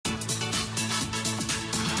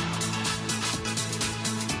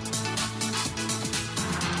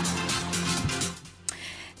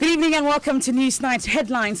evening and welcome to Newsnight.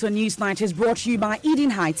 Headlines on Newsnight is brought to you by Eden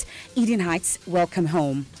Heights. Eden Heights, welcome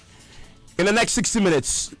home. In the next 60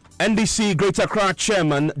 minutes, NDC Greater Accra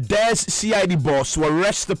chairman dares CID boss to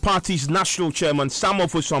arrest the party's national chairman Samuel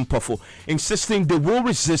Ofosu-Ampofo, insisting they will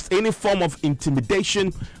resist any form of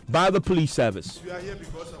intimidation by the police service. We are here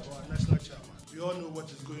because of our national chairman. We all know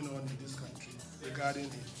what is going on in this country regarding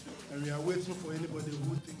him, and we are waiting for anybody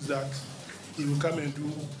who thinks that he will come and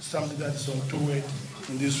do something that is untoward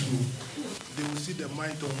in this room. They will see the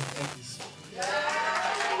might of NDC.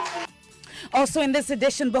 Also in this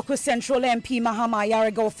edition, Boko Central MP Mahama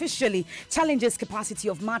Ayariga officially challenges capacity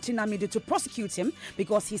of Martin Amidu to prosecute him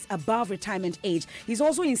because he's above retirement age. He's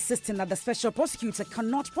also insisting that the special prosecutor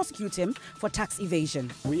cannot prosecute him for tax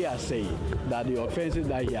evasion. We are saying that the offenses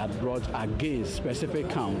that he had brought against specific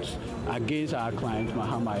counts against our client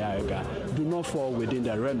Mahama Ayariga do not fall within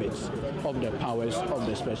the remits of the powers of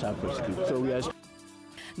the special prosecutor. So we are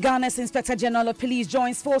Ghana's Inspector General of Police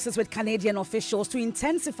joins forces with Canadian officials to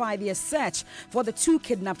intensify their search for the two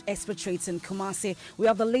kidnapped expatriates in Kumasi. We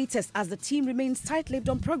have the latest as the team remains tight-lipped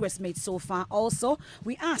on progress made so far. Also,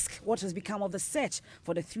 we ask what has become of the search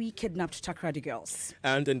for the three kidnapped Takoradi girls.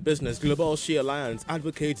 And in business, Global Share Alliance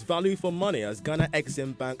advocates value for money as Ghana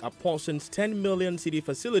Exim Bank apportions 10 million cedi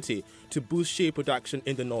facility to boost share production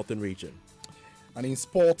in the northern region. And in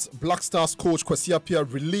sports, Black Stars coach Kwesi Appiah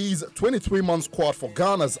released 23-month squad for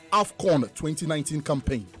Ghana's AFCON 2019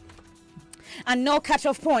 campaign. And no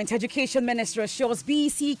cut-off point. Education Minister assures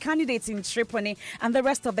BEC candidates in Tripoli and the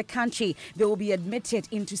rest of the country they will be admitted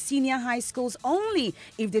into senior high schools only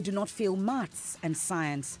if they do not fail maths and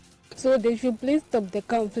science. So they should please stop the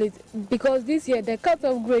conflict because this year the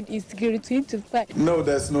cut-off grade is grade 2 to 5. No,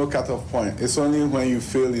 there's no cut-off point. It's only when you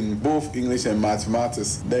fail in both English and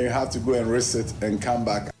mathematics, then you have to go and resit and come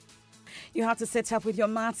back. You have to set up with your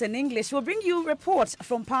maths and English. We'll bring you reports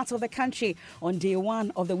from parts of the country on day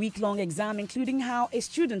one of the week-long exam, including how a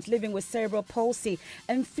student living with cerebral palsy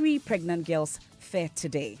and 3 pregnant girls fared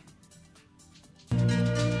today.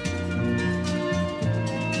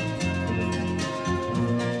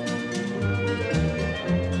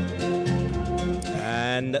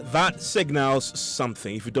 And that signals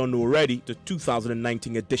something. If you don't know already, the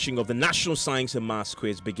 2019 edition of the National Science and Maths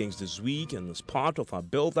Quiz begins this week. And as part of our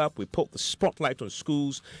build-up, we put the spotlight on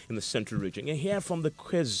schools in the Central Region. And hear from the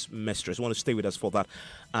quiz mistress. Want to stay with us for that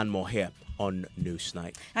and more here on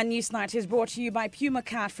Newsnight. And Newsnight is brought to you by Puma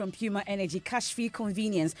Card from Puma Energy. Cash-free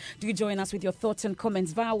convenience. Do join us with your thoughts and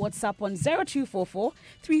comments via WhatsApp on 0244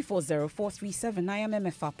 340 437. I am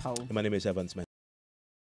MFA Paul. My name is Evans.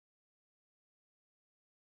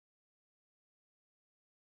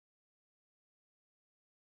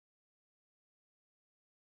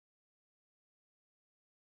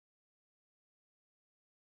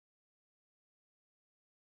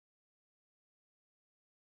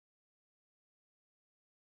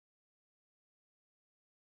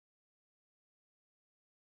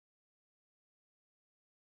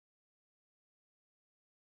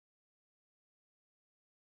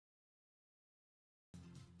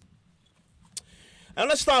 And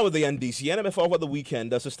let's start with the NDC. NMF over the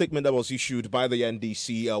weekend, there's a statement that was issued by the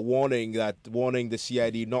NDC warning the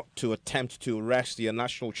CID not to attempt to arrest the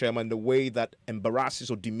national chairman in the way that embarrasses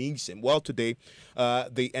or demeans him. Well, today,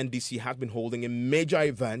 the NDC has been holding a major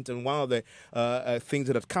event, and one of the things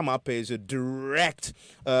that have come up is a direct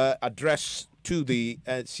address to the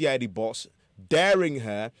CID boss, daring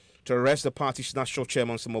her to arrest the party's national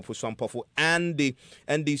chairman, Samuel Ofosu-Ampofo, and the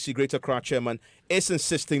NDC Greater Accra chairman is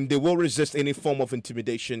insisting they will resist any form of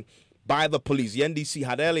intimidation by the police. The NDC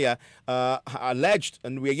had earlier alleged,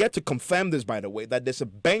 and we are yet to confirm this, by the way, that there's a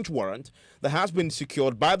bench warrant that has been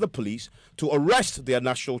secured by the police to arrest their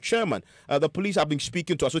national chairman. The police have been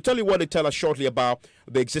speaking to us. We'll tell you what they tell us shortly about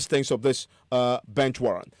the existence of this bench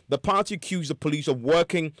warrant. The party accused the police of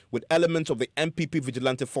working with elements of the MPP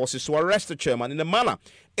vigilante forces to arrest the chairman in a manner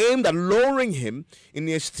aimed at lowering him in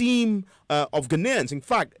the esteem of Ghanaians. In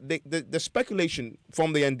fact, the speculation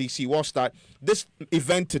from the NDC was that this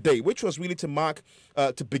event today, which was really to mark,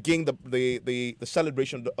 to begin the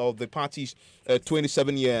celebration of the party's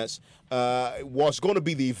 27 years, was going to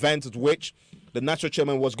be the event at which the national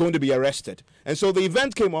chairman was going to be arrested. And so the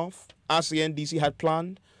event came off as the NDC had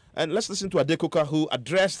planned. And let's listen to Adekoka, who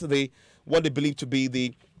addressed what they believe to be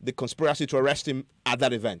the conspiracy to arrest him at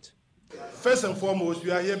that event. First and foremost,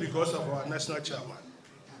 we are here because of our national chairman.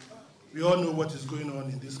 We all know what is going on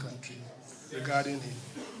in this country regarding him.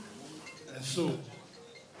 And so,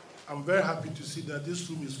 I'm very happy to see that this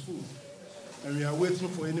room is full. And we are waiting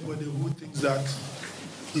for anybody who thinks that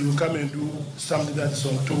he will come and do something that is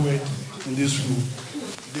untoward in this room.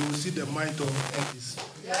 They will see the might of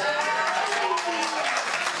NDC.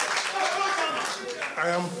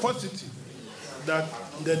 am positive that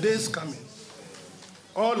the days coming,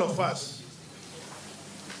 all of us,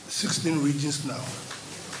 16 regions now,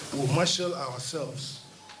 will marshal ourselves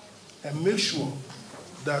and make sure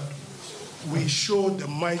that we show the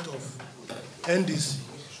might of NDC.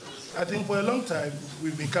 I think for a long time,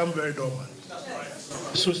 we've become very dormant.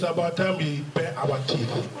 So it's about time we pay our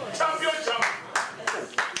teeth.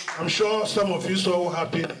 I'm sure some of you saw what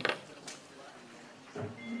happened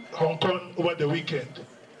in Hong Kong over the weekend.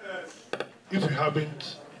 If you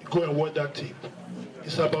haven't, go and watch that tape.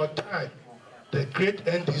 It's about time the great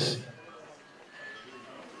NDC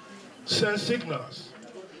sends signals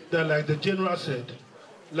that, like the general said,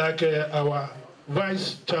 like our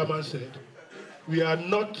vice chairman said, we are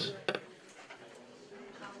not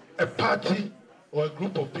a party or a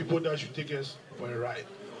group of people that should take us for a ride.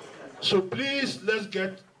 So please, let's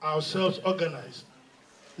get ourselves organized.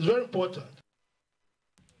 It's very important.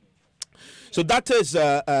 So that is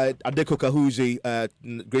Adeko Kahuzi,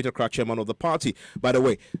 Greater Accra chairman of the party. By the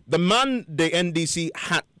way, the man the NDC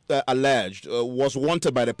had alleged was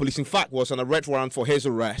wanted by the police, in fact, was on a red warrant for his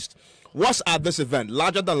arrest, was at this event,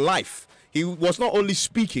 larger than life. He was not only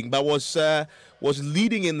speaking, but was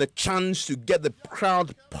leading in the chants to get the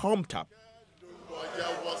crowd pumped up.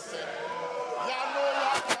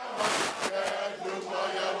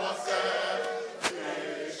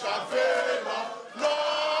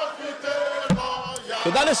 So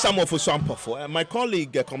that is some of Usampofo. My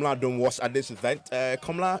colleague Komla Adom was at this event.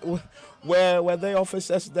 Komla, were there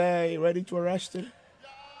officers there ready to arrest him?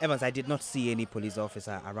 Evans, I did not see any police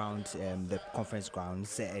officer around the conference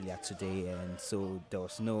grounds earlier today, and so there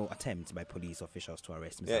was no attempt by police officials to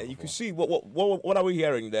arrest Mr. Yeah, Ampofo. you can see what are we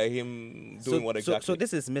hearing there? Him doing what exactly? So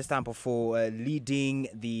this is Mr. Ampofo leading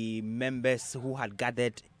the members who had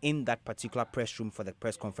gathered in that particular press room for the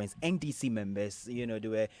press conference. NDC members, you know, they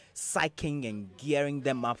were psyching and gearing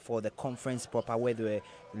them up for the conference proper, where they were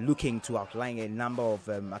looking to outline a number of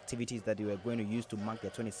activities that they were going to use to mark their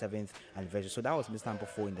 27th anniversary. So that was Mr.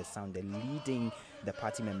 Ampofo in the sound, leading the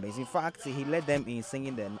party members. In fact, he led them in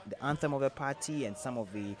singing the anthem of the party and some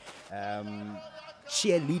of the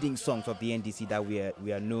cheerleading songs of the NDC that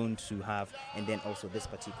we are known to have, and then also this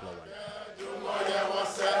particular one.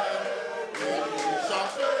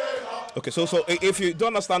 Okay, so if you don't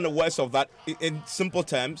understand the words of that, in simple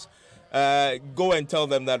terms, go and tell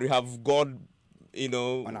them that we have God, you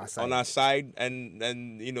know, on our side,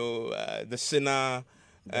 and you know, the sinner,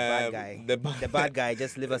 the bad guy, the bad guy,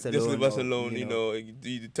 just leave us alone. Just leave us alone. You know,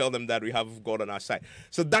 you tell them that we have God on our side.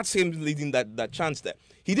 So that's him leading that chance there.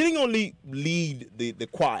 He didn't only lead the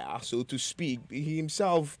choir, so to speak. He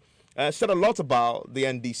himself said a lot about the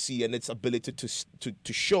NDC and its ability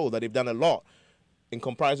to show that they've done a lot in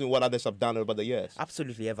comparison with what others have done over the years.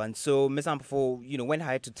 Absolutely, Evan. So, Mr. Ampofo, you know, when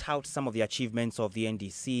hired to tout some of the achievements of the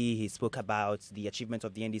NDC, he spoke about the achievements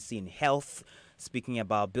of the NDC in health, speaking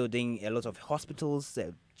about building a lot of hospitals,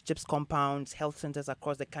 CHIPS compounds, health centers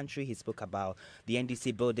across the country. He spoke about the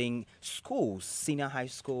NDC building schools, senior high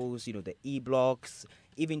schools, you know, the E-blocks,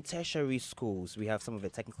 even tertiary schools. We have some of the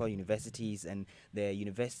technical universities, and the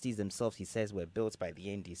universities themselves, he says, were built by the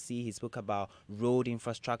NDC. He spoke about road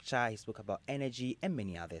infrastructure. He spoke about energy and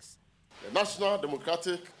many others. The National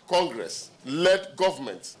Democratic Congress-led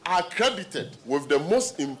governments are credited with the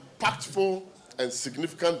most impactful and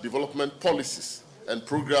significant development policies and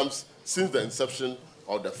programs since the inception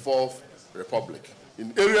of the Fourth Republic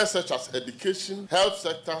in areas such as education, health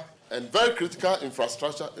sector, and very critical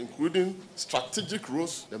infrastructure, including strategic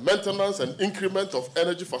roads, the maintenance and increment of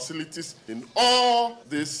energy facilities. In all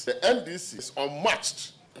this, the NDC is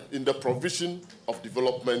unmatched in the provision of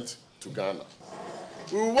development to Ghana.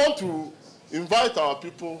 We want to invite our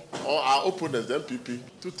people, or our opponents, the NPP,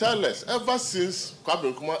 to tell us, ever since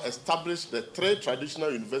Kwame Nkrumah established the 3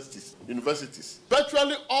 traditional universities,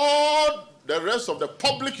 virtually all the rest of the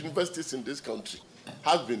public universities in this country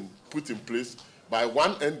have been put in place by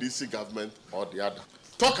one NDC government or the other.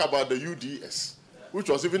 Talk about the UDS, which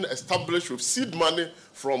was even established with seed money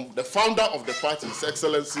from the founder of the party, His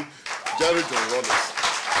Excellency Jerry John Rawlings.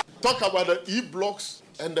 Talk about the E-blocks,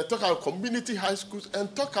 and they talk about community high schools,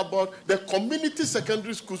 and talk about the community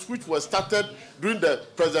secondary schools, which were started during the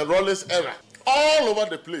President Rawlings era. All over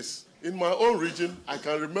the place. In my own region, I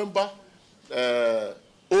can remember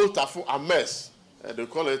Old Tafu Ames, they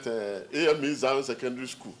call it AME Zion Secondary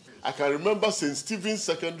School. I can remember St. Stephen's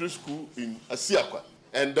Secondary School in Asiakwa,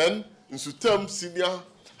 and then in Sutem Senior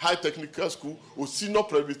High Technical School, Osino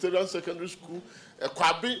Presbyterian Secondary School,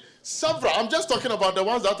 Kwabi, several. I'm just talking about the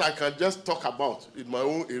ones that I can just talk about in my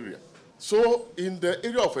own area. So in the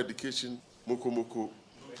area of education, Moko.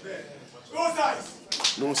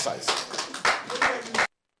 No size.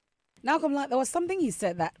 Now, there was something he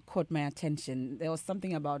said that caught my attention. There was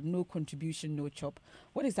something about no contribution, no chop.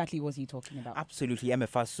 What exactly was he talking about? Absolutely,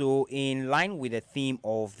 MFR. So, in line with the theme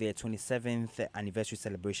of the 27th anniversary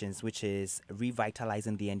celebrations, which is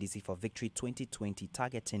revitalizing the NDC for Victory 2020,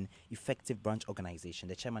 targeting effective branch organization,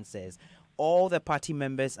 the chairman says all the party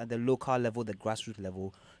members at the local level, the grassroots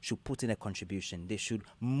level, should put in a contribution. They should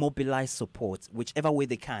mobilize support whichever way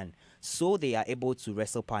they can, so they are able to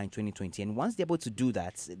wrestle power in 2020. And once they're able to do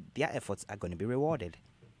that, their efforts are going to be rewarded.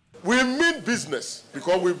 We mean business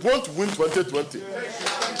because we want to win 2020.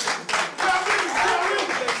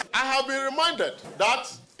 I have been reminded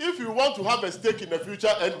that if you want to have a stake in the future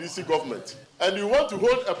NDC government and you want to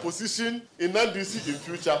hold a position in NDC in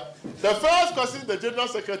future, the first question the General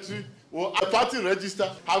Secretary will party register.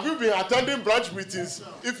 Have you been attending branch meetings?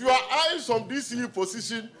 If you are eyeing some DCE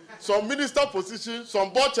position, some minister position,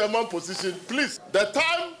 some board chairman position, please, the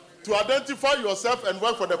time to identify yourself and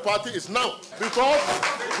work for the party is now. Because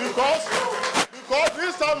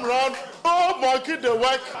this time around, no monkey the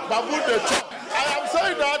work, baboon the chop. I am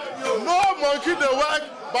saying that no monkey the work,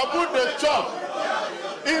 baboon the chop.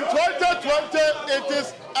 In 2020, it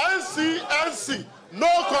is NCNC.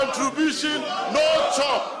 No contribution, no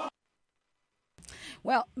chop.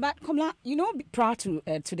 Well, but Komla, prior to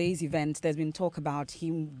today's event, there's been talk about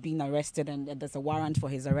him being arrested and there's a warrant for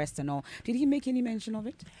his arrest and all. Did he make any mention of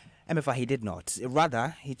it? MFA, he did not.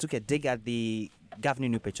 Rather, he took a dig at the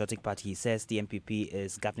governing New Patriotic Party. He says the MPP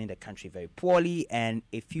is governing the country very poorly and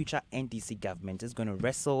a future NDC government is going to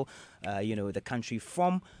wrestle, the country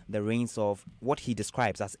from the reins of what he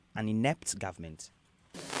describes as an inept government.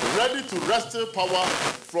 Ready to wrestle power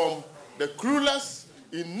from the clueless,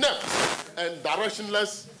 inept and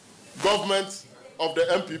directionless government of the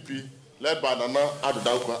MPP led by Nana Addo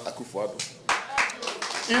Dankwa Akufo-Addo.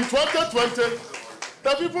 In 2020,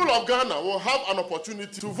 the people of Ghana will have an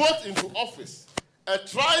opportunity to vote into office a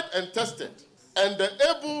tried and tested and the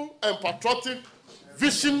able and patriotic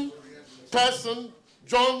vision person,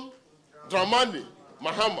 John Dramani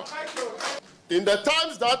Mahama. In the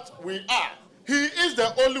times that we are, he is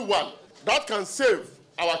the only one that can save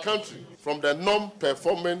our country from the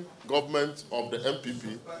non-performing government of the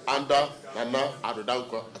MPP under Nana Addo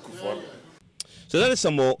Dankwa Akufo-Addo. So that is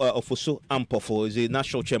Samuel Ofosu Ampofo, is the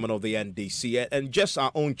national chairman of the NDC, and just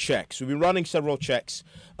our own checks. We've been running several checks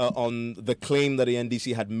on the claim that the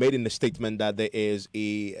NDC had made in the statement that there is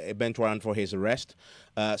a bench warrant for his arrest.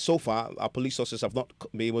 So far, our police sources have not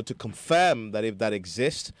been able to confirm that if that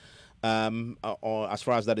exists, or as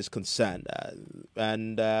far as that is concerned.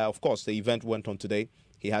 Of course, the event went on today.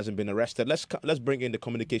 He hasn't been arrested. Let's bring in the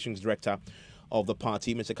communications director of the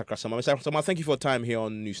party, Mr. Kakrasama. Mr. Kakrasama, thank you for your time here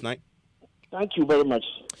on Newsnight. Thank you very much,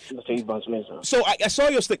 Mr. Evans Mensah. So I saw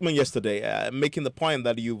your statement yesterday, making the point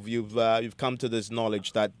that you've come to this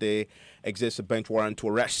knowledge that there exists a bench warrant to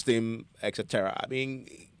arrest him, etc. I mean,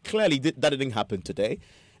 clearly that didn't happen today.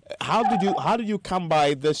 How did you come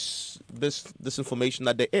by this information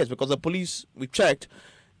that there is? Because the police, we checked,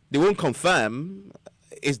 they won't confirm.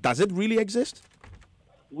 Does it really exist?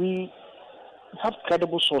 We have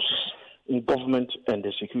credible sources in government and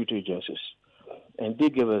the security agencies, and they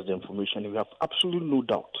gave us the information. We have absolutely no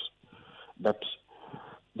doubt that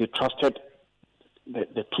they trusted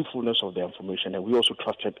the truthfulness of the information, and we also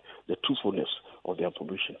trusted the truthfulness of the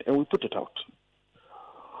information, and we put it out.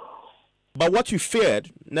 But what you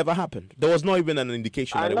feared never happened. There was not even an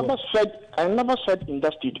indication. I never said in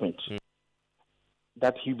that statement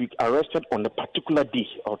that he'll be arrested on a particular day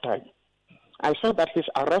or time. I said that his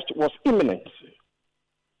arrest was imminent.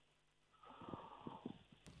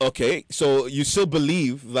 Okay, so you still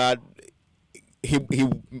believe that he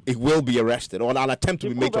will be arrested, or an attempt to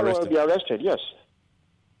be made to arrest him? He will be arrested, yes.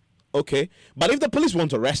 Okay, but if the police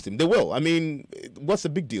want to arrest him, they will. I mean, what's the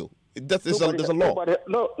big deal? There's a law.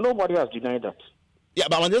 Nobody has denied that. Yeah,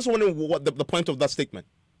 but I'm just wondering what the point of that statement.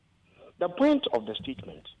 The point of the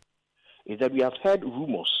statement is that we have heard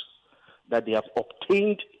rumors that they have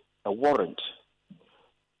obtained a warrant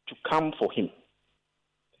to come for him,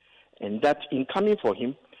 and that in coming for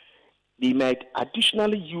him, they might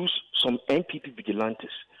additionally use some NPP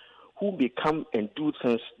vigilantes who may come and do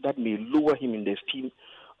things that may lower him in the esteem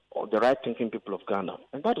of the right-thinking people of Ghana.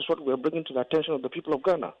 And that is what we are bringing to the attention of the people of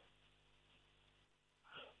Ghana.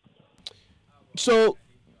 So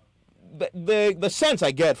the sense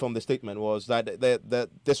I get from the statement was that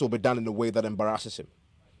this will be done in a way that embarrasses him.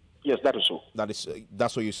 Yes, that is so.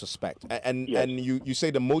 That's what you suspect. And yes. And you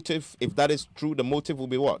say the motive, if that is true, the motive will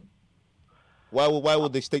be what? Why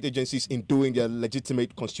would the state agencies, in doing their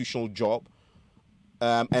legitimate constitutional job,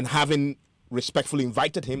 and having respectfully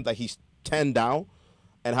invited him that he's turned down,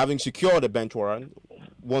 and having secured a bench warrant,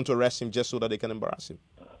 want to arrest him just so that they can embarrass him?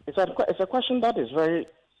 It's a question that is very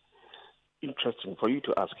interesting for you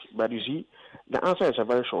to ask. But you see, the answer is a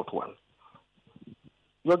very short one.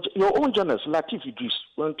 Your own journalist, Latif Idris,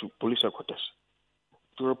 went to police headquarters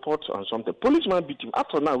to report on something. Policeman beat him.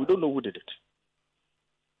 After now, we don't know who did it.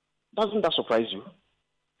 Doesn't that surprise you?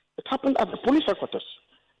 It happened at the police headquarters.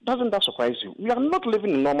 Doesn't that surprise you? We are not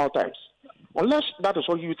living in normal times. Unless that is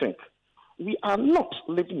what you think. We are not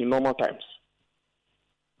living in normal times.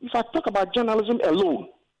 If I talk about journalism alone,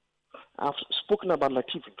 I've spoken about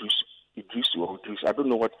Latif Idris, I don't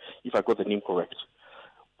know if I got the name correct.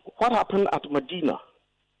 What happened at Medina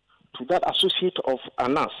to that associate of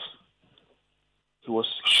Anas? He was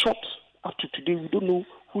shot. Up to today, we don't know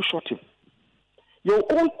who shot him. Your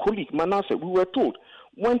own colleague, Manasseh, we were told,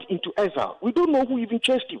 went into exile. We don't know who even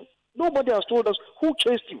chased him. Nobody has told us who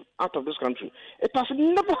chased him out of this country. It has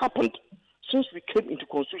never happened since we came into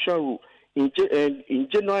constitutional rule in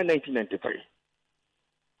January 1993.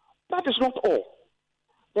 That is not all.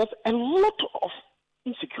 There's a lot of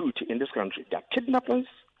insecurity in this country. There are kidnappings,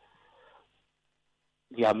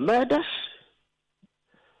 there are murders,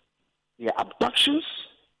 there are abductions.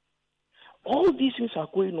 All these things are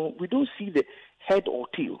going on. We don't see the head or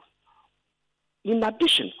tail. In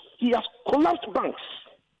addition, he has collapsed banks.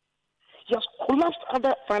 He has collapsed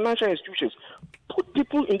other financial institutions, put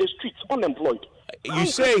people in the streets unemployed. You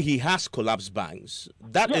say he has collapsed banks.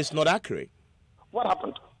 That is not accurate. What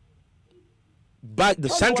happened? But the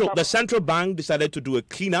central bank decided to do a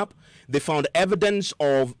cleanup. They found evidence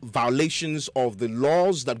of violations of the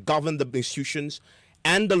laws that govern the institutions,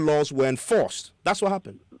 and the laws were enforced. That's what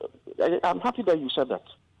happened. I'm happy that you said that.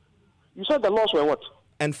 You said the laws were what?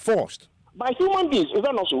 Enforced. By human beings, is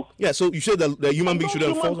that not so? Yeah, so you said that the human beings should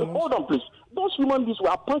enforce them? Hold on, please. Those human beings were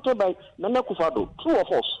appointed by Nana Akufo-Addo, true or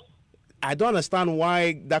false? I don't understand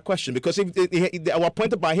why that question, because if they were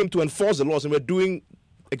appointed by him to enforce the laws, and we're doing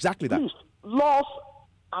exactly that. Please, laws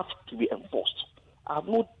have to be enforced. I have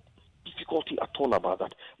no difficulty at all about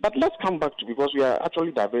that. But let's come back to, because we are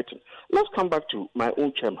actually diverting, let's come back to my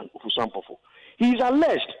own chairman, Ufusan Pofu. He is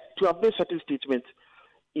alleged to have made certain statements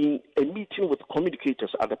in a meeting with communicators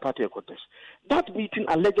at the party headquarters. That meeting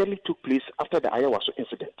allegedly took place after the Ayawaso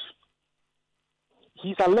incident.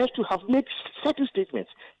 He's alleged to have made certain statements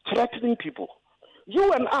threatening people.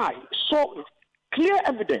 You and I saw clear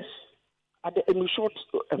evidence at the short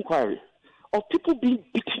inquiry of people being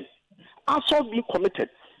beaten, assault being committed.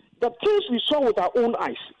 The things we saw with our own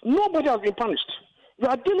eyes, nobody has been punished. You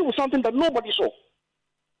are dealing with something that nobody saw.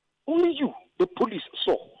 Only you, the police,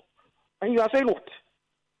 saw. And you are saying what?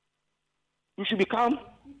 You should be calm.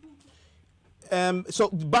 So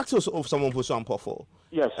back to someone who's on Pofu.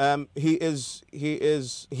 Yes.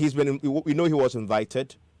 He's been. We know he was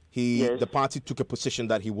invited. The party took a position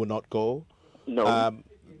that he would not go. No.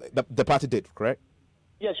 The party did, correct?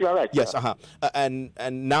 Yes, you are right. Yes. And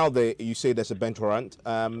now you say there's a bench warrant.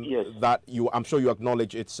 Yes. That I'm sure you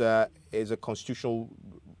acknowledge it's a constitutional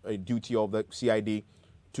duty of the CID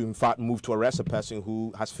to in fact move to arrest a person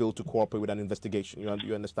who has failed to cooperate with an investigation.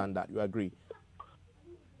 You understand that? You agree?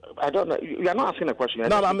 I don't know. You are not asking a question.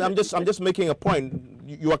 No, I'm just making a point.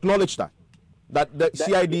 You acknowledge that the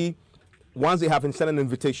CID, once they have sent an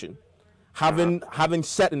invitation, having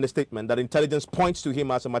said in the statement that intelligence points to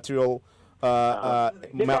him as a material. They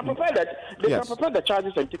can prepare that. They can prepare the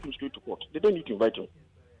charges and take him straight to court. They don't need to invite him.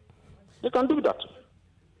 They can do that.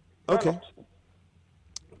 Okay.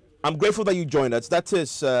 I'm grateful that you joined us. That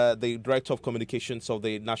is the Director of Communications of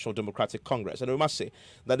the National Democratic Congress. And we must say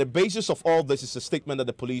that the basis of all this is a statement that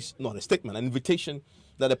the police, not a statement, an invitation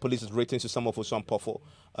that the police has written to some of Ufusan Pofu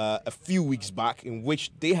a few weeks back, in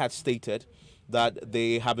which they had stated that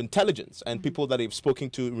they have intelligence and people that they've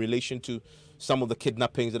spoken to in relation to some of the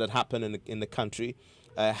kidnappings that had happened in the country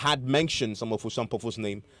had mentioned some of Ufusan Pofu's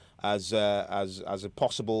name as a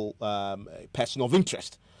possible person of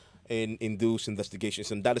interest in those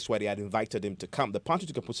investigations, and that is why they had invited him to come. The party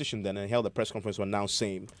took a position then and held a press conference were now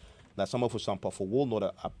saying that some of Ufusan Pofu will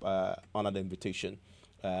not honor the invitation,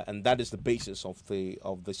 and that is the basis of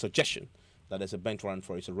the suggestion that there's a bench warrant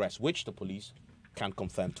for his arrest, which the police can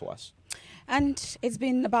confirm to us. And it's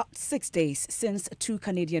been about 6 days since 2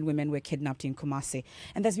 Canadian women were kidnapped in Kumasi,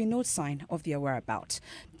 and there's been no sign of their whereabouts.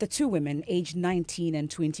 The 2 women, aged 19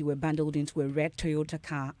 and 20, were bundled into a red Toyota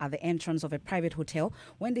car at the entrance of a private hotel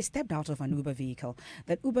when they stepped out of an Uber vehicle.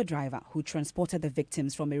 The Uber driver who transported the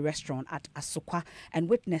victims from a restaurant at Asokwa and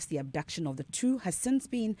witnessed the abduction of the 2 has since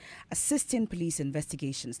been assisting police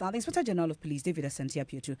investigations. Now, the Inspector General of Police, David Asante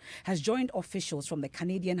Apietu, has joined officials from the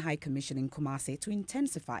Canadian High Commission in Kumasi to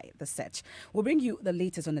intensify the search search. We'll bring you the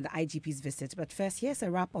latest on the IGP's visit, but first, here's a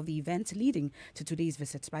wrap of the event leading to today's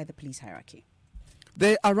visit by the police hierarchy.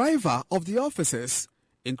 The arrival of the officers,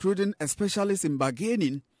 including a specialist in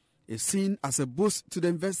bargaining, is seen as a boost to the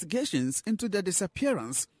investigations into the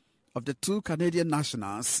disappearance of the 2 Canadian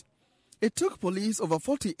nationals. It took police over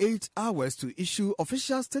 48 hours to issue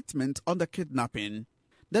official statement on the kidnapping.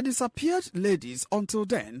 The disappeared ladies until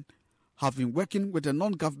then have been working with a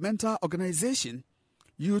non-governmental organization,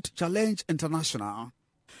 Youth Challenge International.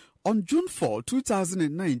 On June 4,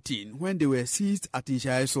 2019, when they were seized at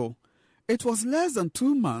Inshaiso, it was less than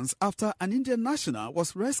 2 months after an Indian national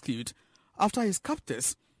was rescued after his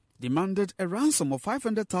captors demanded a ransom of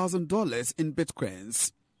 $500,000 in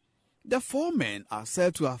bitcoins. The 4 men are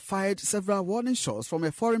said to have fired several warning shots from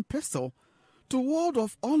a foreign pistol to ward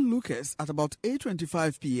off onlookers at about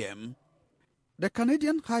 8:25 p.m. The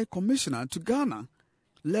Canadian High Commissioner to Ghana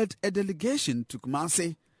led a delegation to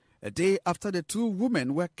Kumasi a day after the 2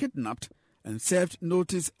 women were kidnapped and served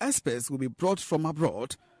notice experts will be brought from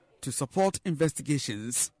abroad to support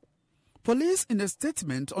investigations. Police, in a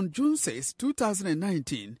statement on June 6,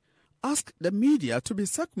 2019, asked the media to be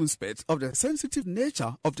circumspect of the sensitive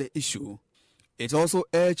nature of the issue. It also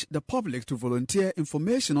urged the public to volunteer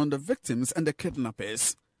information on the victims and the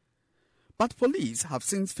kidnappers. But police have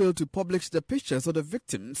since failed to publish the pictures of the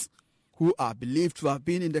victims, who are believed to have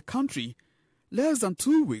been in the country less than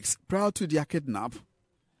 2 weeks prior to their kidnap.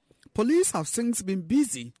 Police have since been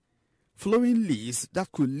busy following leads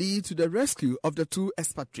that could lead to the rescue of the 2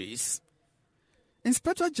 expatriates.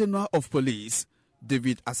 Inspector General of Police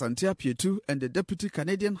David Asantea-Pietu and the Deputy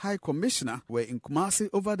Canadian High Commissioner were in Kumasi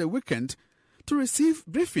over the weekend to receive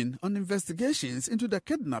briefing on investigations into the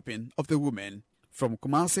kidnapping of the women. From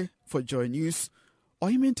Kumasi for Joy News,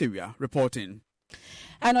 Ohimin Teria reporting.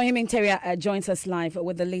 And Ohimin Teria joins us live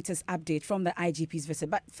with the latest update from the IGP's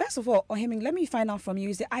visit. But first of all, Ohimin, let me find out from you,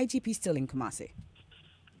 is the IGP still in Kumasi?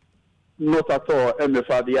 Not at all,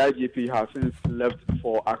 MFA. The IGP has since left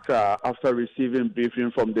for Accra after receiving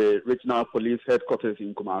briefing from the regional police headquarters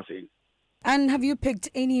in Kumasi. And have you picked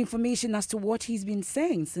any information as to what he's been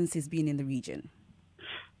saying since he's been in the region?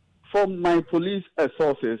 From my police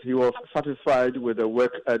sources, he was satisfied with the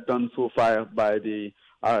work done so far by the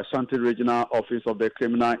Ashanti Regional Office of the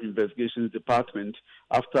Criminal Investigations Department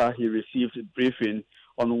after he received a briefing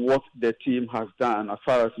on what the team has done as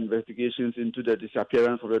far as investigations into the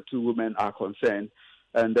disappearance of the 2 women are concerned.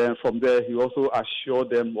 And then from there, he also assured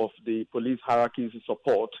them of the police hierarchy's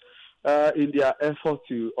support in their effort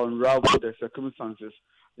to unravel the circumstances,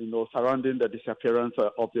 surrounding the disappearance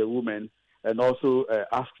of the women, and also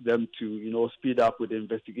asked them to, speed up with the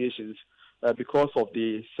investigations because of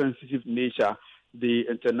the sensitive nature, the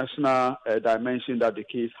international dimension that the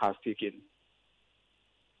case has taken.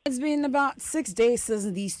 It's been about 6 days since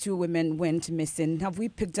these 2 women went missing. Have we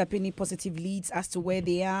picked up any positive leads as to where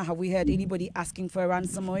they are? Have we heard anybody asking for a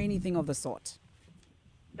ransom or anything of the sort?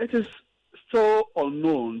 It is so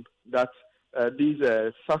unknown that these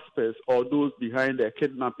suspects or those behind the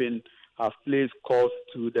kidnapping have placed calls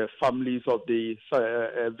to the families of the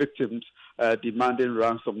victims demanding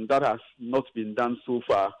ransom. That has not been done so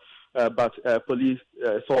far. But police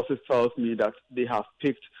sources tells me that they have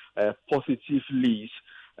picked positive leads.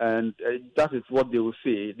 And that is what they will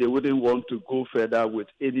say. They wouldn't want to go further with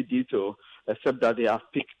any detail except that they have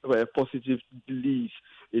picked positive leads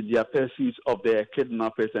in their pursuit of their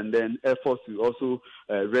kidnappers, and then efforts to also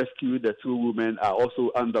rescue the 2 women are also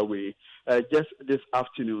underway. Just this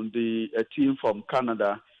afternoon, the team from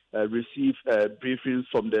Canada received briefings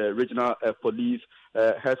from the regional police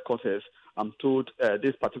headquarters. I'm told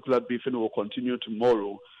this particular briefing will continue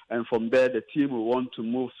tomorrow, and from there the team will want to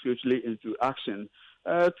move swiftly into action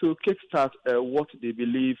to kickstart what they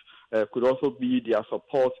believe could also be their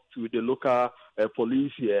support to the local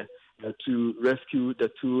police here to rescue the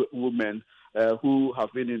 2 women who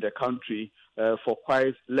have been in the country for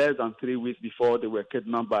quite less than 3 weeks before they were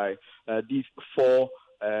kidnapped by these 4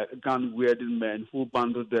 gun-wielding men who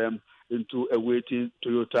bundled them into a waiting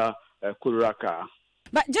Toyota Corolla car.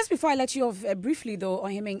 But just before I let you off briefly, though,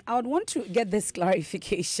 Ohiming, I would want to get this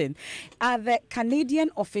clarification. Are the Canadian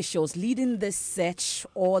officials leading this search,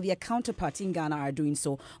 or their counterparts in Ghana are doing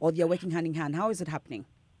so, or they are working hand in hand? How is it happening?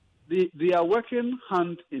 They are working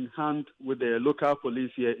hand in hand with the local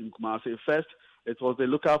police here in Kumasi. First, it was the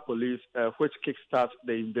local police which kickstarted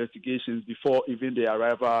the investigations before even the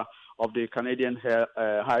arrival of the Canadian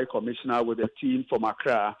High Commissioner with a team from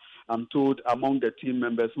Accra. I'm told among the team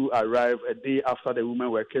members who arrived a day after the women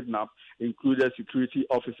were kidnapped included security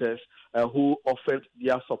officers who offered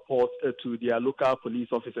their support to their local police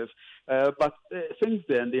officers. But since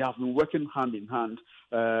then, they have been working hand in hand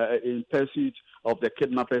in pursuit of the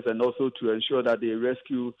kidnappers and also to ensure that they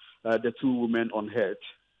rescue the two women unhurt.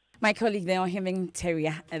 My colleague there, Heming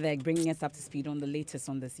Teria, they're bringing us up to speed on the latest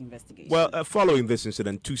on this investigation. Well, following this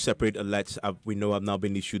incident, 2 separate alerts we know have now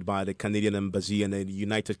been issued by the Canadian Embassy and the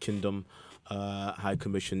United Kingdom High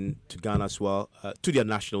Commission to Ghana as well, to their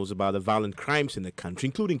nationals about the violent crimes in the country,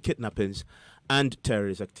 including kidnappings and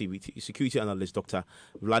terrorist activity. Security analyst Dr.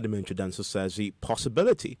 Vladimir Chudanso says the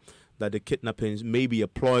possibility that the kidnappings may be a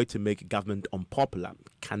ploy to make government unpopular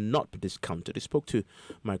cannot be discounted. I spoke to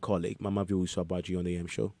my colleague, Mama Viewusu Abaji, on the AM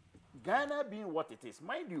show. Ghana being what it is,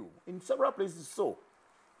 mind you, in several places so.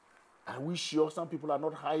 Are we sure some people are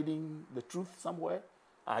not hiding the truth somewhere?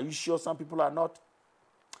 Are you sure some people are not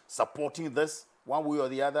supporting this one way or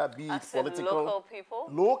the other, be it political?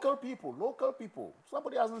 Local people? Local people.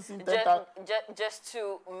 Somebody hasn't seen that. Just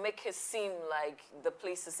to make it seem like the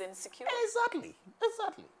place is insecure? Exactly.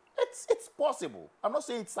 It's possible. I'm not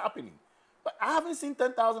saying it's happening. But I haven't seen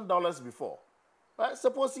 $10,000 before. Right?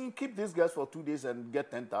 Suppose you keep these guys for 2 days and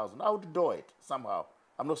get 10,000. I would do it somehow.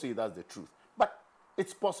 I'm not saying that's the truth. But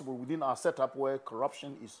it's possible within our setup where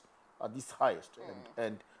corruption is at its highest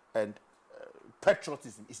and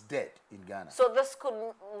patriotism is dead in Ghana. So this could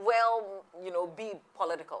well, be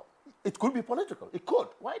political. It could be political. It could.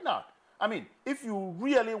 Why not? I mean, if you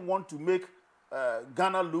really want to make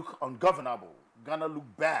Ghana look ungovernable, Ghana look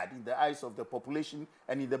bad in the eyes of the population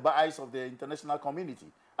and in the eyes of the international community,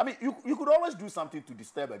 I mean, you could always do something to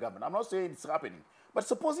disturb a government. I'm not saying it's happening. But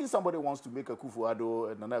supposing somebody wants to make a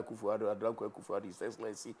Akufo-Addo, Nana Akufo-Addo, Adanko Akufo-Addo, His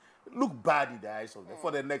Excellency, look bad in the eyes of them for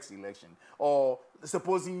the next election. Or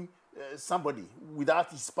supposing somebody without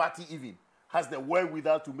his party even has the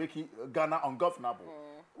wherewithal to make Ghana ungovernable.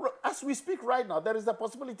 As we speak right now, there is a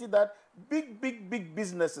possibility that big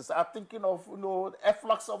businesses are thinking of,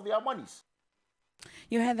 efflux of their monies.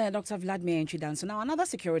 You heard there Dr. Vladimir Chudanso. Now, another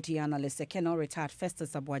security analyst, Colonel retired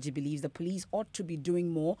Festus Abuaji, believes the police ought to be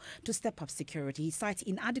doing more to step up security. He cites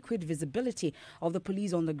inadequate visibility of the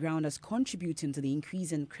police on the ground as contributing to the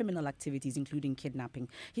increase in criminal activities, including kidnapping.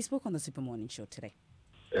 He spoke on the Super Morning Show today.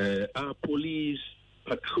 Our police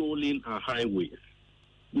patrolling our highways,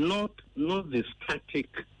 not the static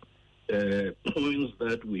points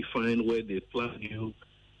that we find where they flag you,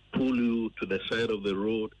 pull you to the side of the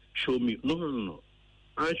road, show me. No.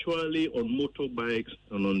 Actually on motorbikes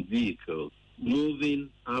and on vehicles, moving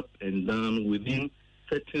up and down within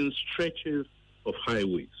certain stretches of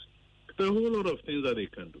highways. There are a whole lot of things that they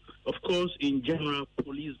can do. Of course, in general,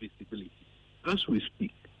 police visibility. As we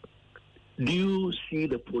speak, do you see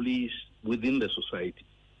the police within the society?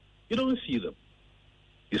 You don't see them.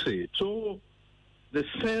 You see, so the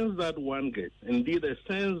sense that one gets, indeed the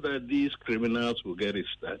sense that these criminals will get is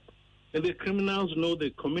that, and the criminals know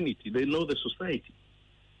the community, they know the society.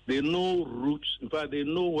 They know routes. In fact, they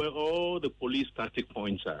know where all the police static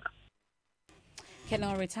points are.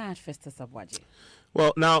 Colonel retired Festus Abuaji.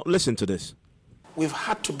 Well, now listen to this. We've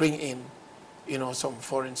had to bring in, some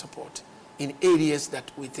foreign support in areas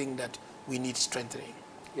that we think that we need strengthening.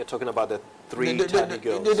 You're talking about the three tiny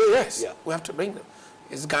girls. Yes, yeah. We have to bring them.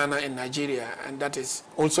 It's Ghana and Nigeria, and that is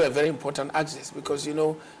also a very important axis because,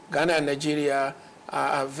 Ghana and Nigeria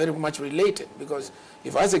are very much related because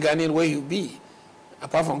if as a Ghanaian, where you be,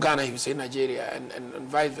 apart from Ghana, you say Nigeria and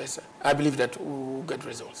vice versa. I believe that we will get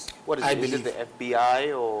results. What is it? Is it the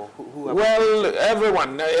FBI or who? Well,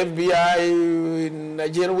 everyone, FBI,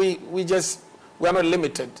 Nigeria, we are not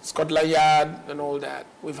limited. Scotland Yard and all that.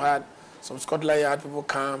 We've had some Scotland Yard people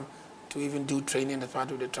come to even do training as part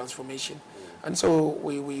of the transformation. And so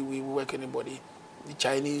we work anybody, the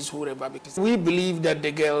Chinese, whoever, because we believe that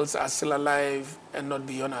the girls are still alive and not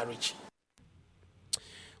beyond our reach.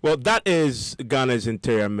 Well, that is Ghana's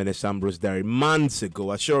Interior Minister Ambrose Derry months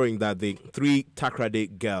ago assuring that the 3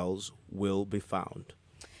 Takoradi girls will be found.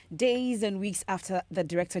 Days and weeks after the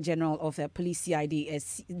Director General of the Police CID,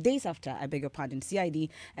 CID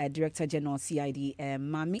Director General CID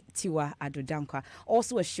Mami Tiwa Adodankwa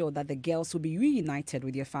also assured that the girls will be reunited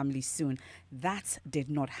with their families soon. That did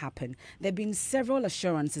not happen. There have been several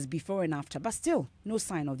assurances before and after, but still no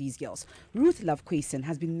sign of these girls. Ruth Love Quason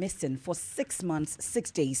has been missing for 6 months,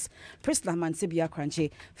 6 days. Prisla Mansibia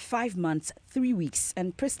Kranche, 5 months, 3 weeks.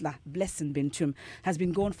 And Prisla Blessing Bintum has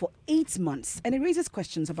been gone for 8 months. And it raises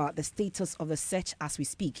questions about the status of the search as we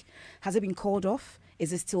speak. Has it been called off?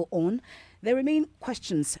 Is it still on? There remain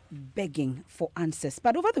questions begging for answers.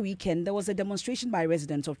 But over the weekend, there was a demonstration by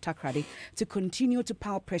residents of Takoradi to continue to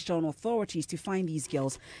pile pressure on authorities to find these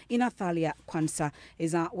girls. Ina Thalia Kwansa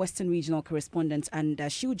is our Western Regional correspondent, and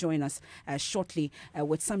she'll join us shortly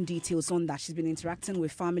with some details on that. She's been interacting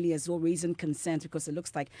with family as well, raising concerns because it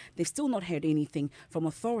looks like they've still not heard anything from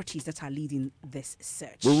authorities that are leading this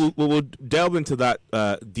search. We will delve into that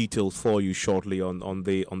details for you shortly on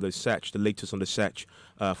the search, the latest on the search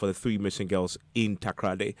for the 3 missing girls in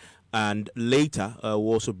Takoradi. And later,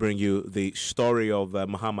 we'll also bring you the story of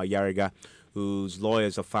Mahama Yariga, whose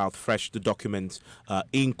lawyers have filed fresh documents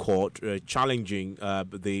in court challenging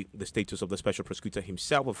the status of the special prosecutor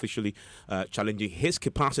himself, officially challenging his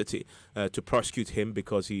capacity to prosecute him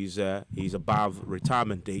because he's above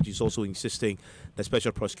retirement age. He's also insisting the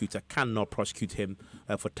special prosecutor cannot prosecute him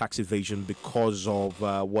for tax evasion because of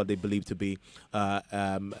what they believe to be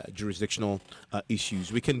jurisdictional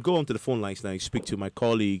issues. We can go onto the phone lines now and speak to my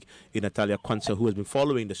colleague, Natalia Kwansa, who has been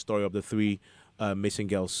following the story of the 3 missing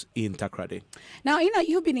girls in Takoradi. Now,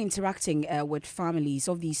 you've been interacting with families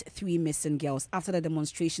of these 3 missing girls after the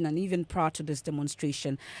demonstration and even prior to this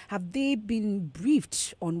demonstration. Have they been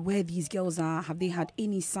briefed on where these girls are? Have they had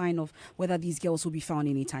any sign of whether these girls will be found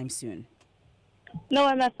anytime soon? No,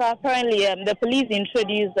 MFR. Apparently, the police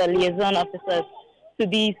introduced the liaison officers to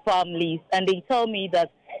these families, and they tell me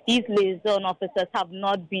that these liaison officers have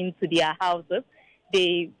not been to their houses.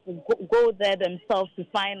 They go there themselves to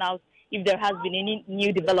find out if there has been any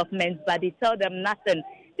new developments, but they tell them nothing.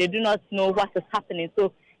 They do not know what is happening.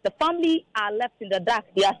 So the family are left in the dark.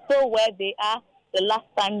 They are still where they are the last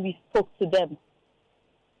time we spoke to them.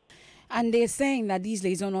 And they're saying that these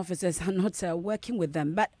liaison officers are not working with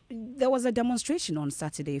them. But there was a demonstration on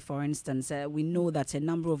Saturday, for instance. We know that a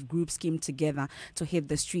number of groups came together to hit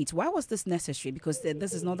the streets. Why was this necessary? Because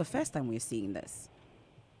this is not the first time we're seeing this.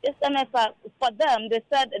 Yes, MFR, for them, they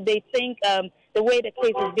said they think the way the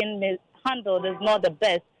case has been handled is not the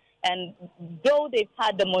best. And though they've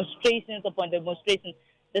had demonstrations upon demonstrations,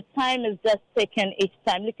 the time is just taken each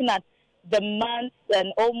time. Looking at the months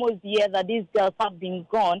and almost years that these girls have been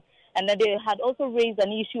gone, and then they had also raised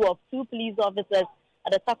an issue of 2 police officers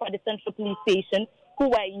at the Takoradi Central Police Station who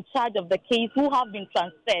were in charge of the case, who have been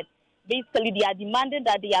transferred. Basically, they are demanding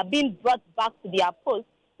that they are being brought back to their posts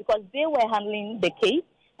because they were handling the case.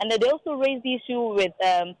 And then they also raised the issue with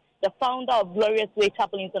the founder of Glorious Way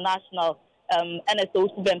Chapel International, NSO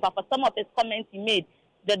Subempa. For some of his comments he made,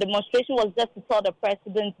 the demonstration was just to tell the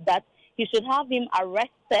president that he should have him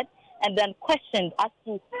arrested and then questioned as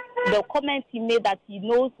to the comments he made that he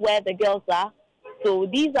knows where the girls are. So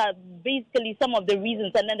these are basically some of the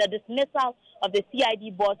reasons. And then the dismissal of the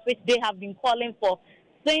CID boss, which they have been calling for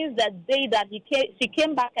since that day that she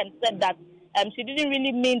came back and said that she didn't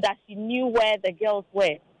really mean that she knew where the girls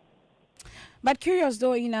were. But curious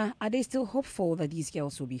though, Ina, are they still hopeful that these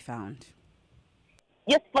girls will be found?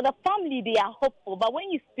 Yes, for the family, they are hopeful. But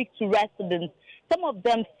when you speak to residents, some of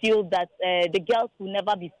them feel that the girls will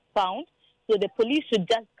never be found. So the police should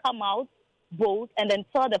just come out bold and then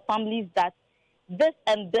tell the families that this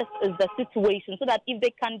and this is the situation, so that if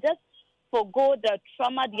they can just forgo the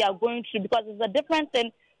trauma they are going through, because it's a different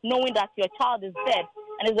thing knowing that your child is dead,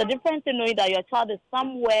 and it's a different thing knowing that your child is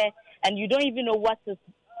somewhere and you don't even know what is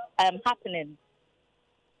happening.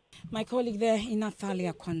 My colleague there,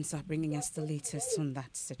 Inathalia Kwanza, bringing us the latest on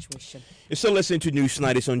that situation. You're still listening to News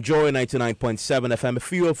Night. It's on Joy 99.7 FM. A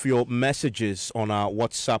few of your messages on our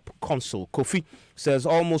WhatsApp console. Kofi says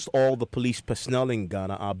almost all the police personnel in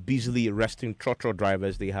Ghana are busily arresting trotro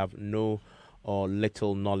drivers. They have no or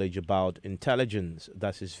little knowledge about intelligence.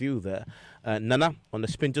 That's his view there. Nana on the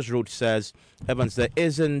Spinters Road says, Evans, there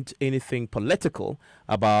isn't anything political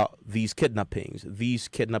about these kidnappings. These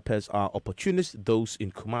kidnappers are opportunists. Those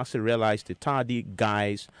in Kumasi realized the tidy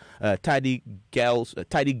guys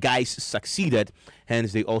succeeded.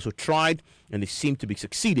 Hence, they also tried, and they seem to be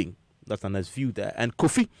succeeding. That's Nana's view there. And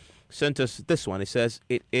Kofi sent us this one. He says,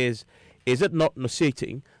 is it not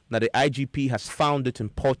nauseating that the IGP has found it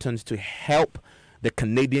important to help the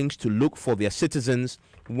Canadians to look for their citizens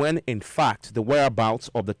when, in fact, the whereabouts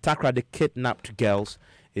of the Takoradi kidnapped girls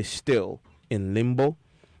is still in limbo?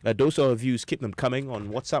 Those are our views. Keep them coming on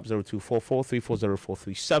WhatsApp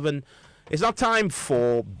 0244340437. It's now time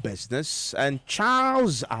for business. And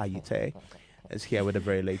Charles Ayite is here with the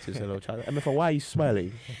very latest. Hello, Charles. MFA, why are you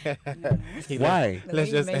smiling? Why?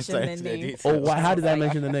 Let's just enter into the details. Oh, why? How did I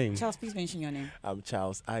mention the name? Charles, please mention your name. I'm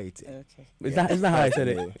Charles Aite. Okay. Is that how I said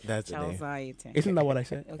it? That's Charles the name. Aite. Isn't that what I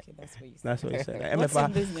said? Okay, that's what you said. That's what you said. What's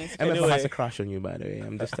in business? MFA has a crush on you, by the way.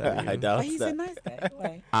 I'm just telling you. I doubt But he's a nice guy.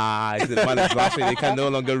 Why? It's the man that's bashing. They can no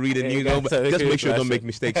longer read the news. Just make sure you don't make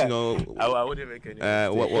mistakes. I wouldn't make any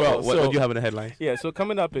mistakes. What do you have in the headlines? Yeah, so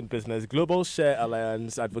coming up in business, Global Share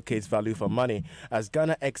Alliance advocates value for money as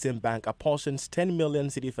Ghana Exim Bank apportions 10 million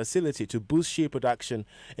cedi facility to boost shea production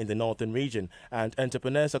in the northern region. And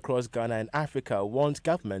entrepreneurs across Ghana and Africa want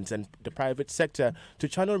governments and the private sector to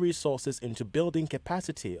channel resources into building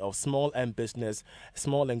capacity of small and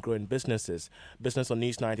growing businesses. Business on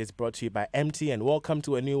Newsnight is brought to you by MT, and welcome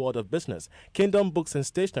to a new world of business. Kingdom Books and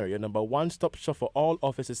Stationery, your number one-stop shop for all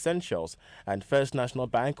office essentials. And First National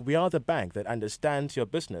Bank, we are the bank that understands your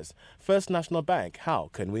business. First National Bank, how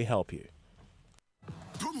can we help you?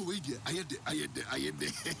 Promo way there, I had the.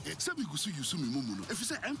 Sabi gusu yusu mi mumu. If you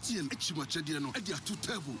say MTN, Echima Chadiano, Edia 2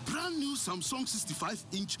 Turbo, brand new Samsung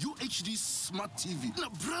 65-inch UHD Smart TV, and a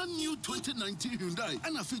brand new 2019 Hyundai,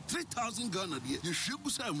 and a 3,000 Ghana there. You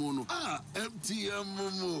should say mono. MTN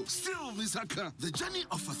Momo. Still, Misaka, the journey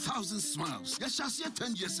of 1,000 smiles. Yashasia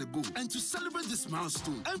 10 years ago, and to celebrate this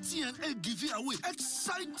milestone, MTN give you away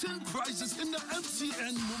exciting prizes in the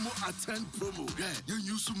MTN Momo at 10 promo. Yeah, you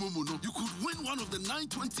use Momo. No, you could win one of the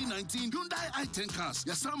 2019 Hyundai i10 cars.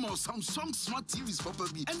 Yes, some or Samsung Smart TVs for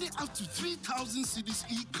baby, and they up to 3,000 cedis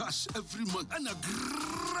e-cash every month, and a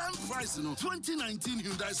grand prize, 2019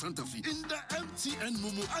 Hyundai Santa Fe in the MTN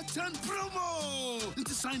Momo at 10 promo.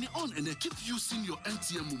 Into sign it on and they keep using your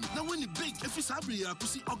MTN Momo. Now when it big, if it's happening, I could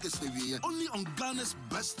see August only on Ghana's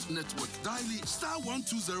best network. Dial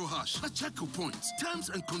 *120#. Now check your points. Terms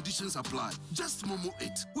and conditions apply. Just Momo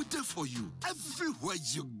 8. We're there for you everywhere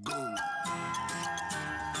you go.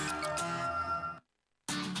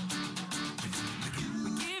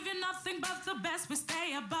 But the best, we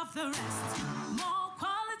stay above the rest. More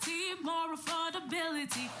quality, more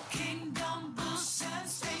affordability. Kingdom Books and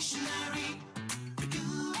Stationery.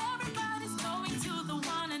 Everybody's going to the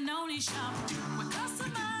one and only shop where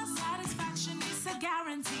customer satisfaction is a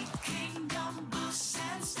guarantee. Kingdom Books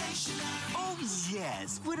and Stationery. Oh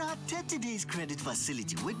yes, with our 30 days credit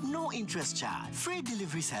facility with no interest charge, free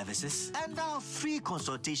delivery services, and our free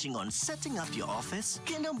consultation on setting up your office,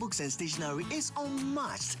 Kingdom Books and Stationery is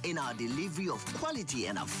unmatched in our delivery of quality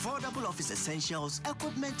and affordable office essentials,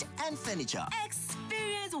 equipment, and furniture.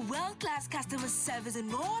 Experience world-class customer service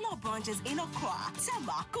in all our branches in Accra,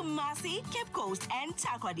 Tema, Kumasi, Cape Coast, and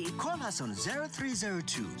Takoradi. Call us on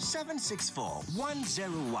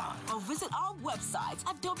 0302-764-101 or visit our website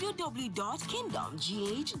at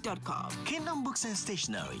www.kingdomgh.com. Kingdom Books and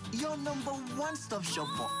Stationery, your number one-stop shop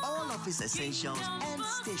for all office essentials and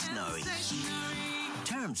stationery.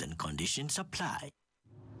 Terms and conditions apply.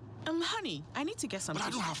 Honey, I need to get some. But I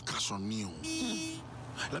don't have cash on me.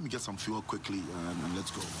 Let me get some fuel quickly and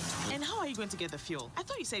let's go. And how are you going to get the fuel? I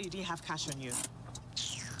thought you said you didn't have cash on you.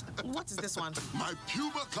 What is this one? My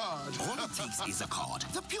Puma card. All it takes is a card.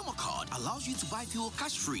 The Puma card allows you to buy fuel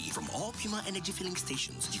cash-free from all Puma energy filling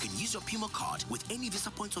stations. You can use your Puma card with any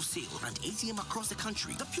Visa points of sale and ATM across the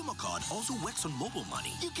country. The Puma card also works on mobile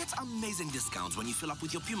money. You get amazing discounts when you fill up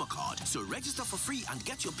with your Puma card. So register for free and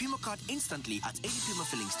get your Puma card instantly at any Puma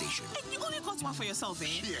filling station. And you only got one for yourself,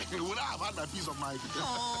 eh? Yeah, would I have had my piece of mind?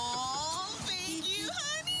 Oh, thank you,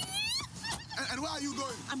 honey. And where are you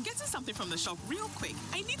going? I'm getting something from the shop real quick.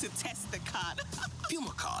 I need to test the card.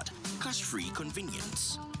 Puma card. Cash-free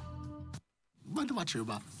convenience.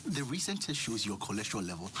 The recent test shows your cholesterol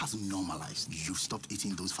level has normalized. You've stopped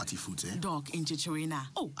eating those fatty foods, eh? Doc, in Chichorina.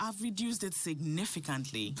 Oh, I've reduced it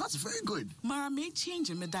significantly. That's very good. Mara made change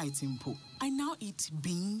in my diet input. I now eat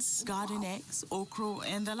beans, garden eggs, okra,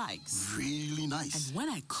 and the likes. Really nice. And when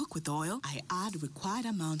I cook with oil, I add required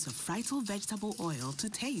amounts of Frital vegetable oil to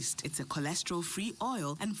taste. It's a cholesterol-free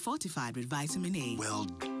oil and fortified with vitamin A. Well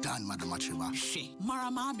done, Madam Achiba. She, Mara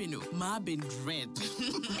Mabino, Mabin Dread.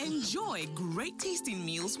 Enjoy great tasting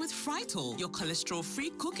meals with Frital, your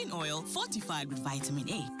cholesterol-free cooking oil fortified with vitamin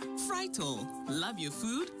A. Frital, love your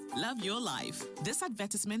food, love your life. This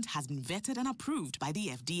advertisement has been vetted and approved by the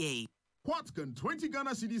FDA. What can 20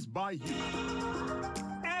 Ghana cedis buy you?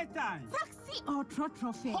 Airtime. Taxi or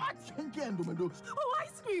trophy. What? Oh, I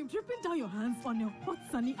cream dripping down your hands on a hot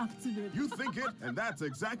sunny afternoon. You think it, and that's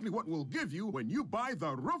exactly what we'll give you when you buy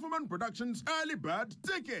the Roverman Productions Early Bird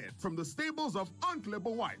ticket. From the stables of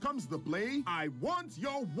Unclipper White comes the play I Want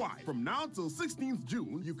Your Wife. From now till 16th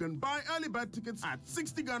June, you can buy early bird tickets at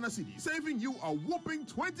 60 Ghana cedis, saving you a whopping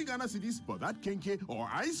 20 Ghana cedis for that kinky or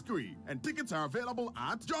ice cream. And tickets are available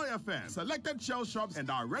at Joy FM, selected Shell shops, and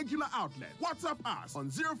our regular outlet. WhatsApp us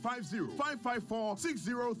on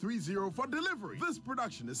 050-554-6030 for delivery. This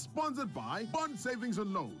production is sponsored by Bond Savings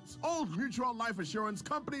and Loans, Old Mutual Life Assurance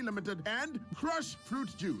Company Limited, and Crush Fruit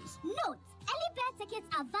Juice. Note: early bird tickets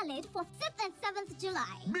are valid for 5th and 7th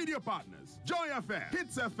July. Media partners: Joy FM,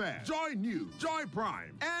 Hits FM, Joy News, Joy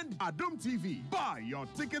Prime, and Adum TV. Buy your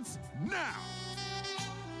tickets now.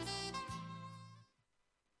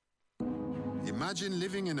 Imagine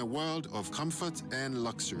living in a world of comfort and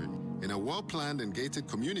luxury. In a well-planned and gated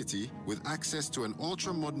community with access to an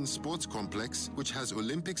ultra-modern sports complex which has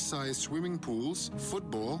Olympic-sized swimming pools,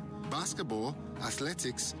 football, basketball,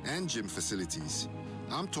 athletics, and gym facilities.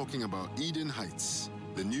 I'm talking about Eden Heights,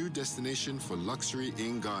 the new destination for luxury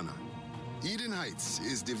in Ghana. Eden Heights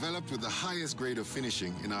is developed with the highest grade of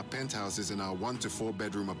finishing in our penthouses and our 1 to 4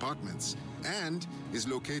 bedroom apartments, and is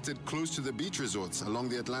located close to the beach resorts along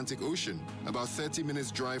the Atlantic Ocean, about 30 minutes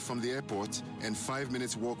drive from the airport and 5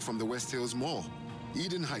 minutes walk from the West Hills Mall.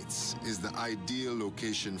 Eden Heights is the ideal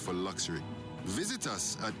location for luxury. Visit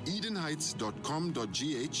us at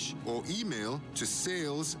edenheights.com.gh or email to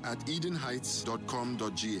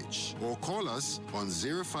sales@edenheights.com.gh or call us on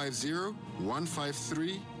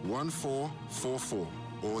 050-153-1444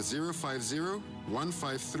 or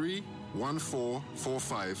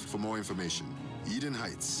 050-153-1445 for more information. Eden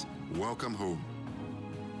Heights, welcome home.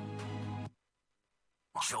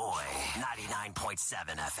 Joy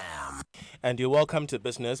 99.7 FM. And you're welcome to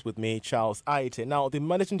Business with me, Charles Aite. Now, the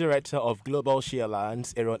Managing Director of Global Share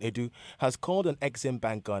Alliance, Aaron Edu, has called on Exim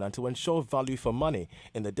Bank Ghana to ensure value for money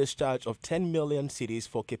in the discharge of 10 million cedis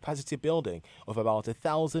for capacity building of about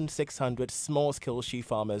 1,600 small-scale sheep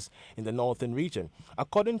farmers in the northern region.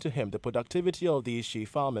 According to him, the productivity of these sheep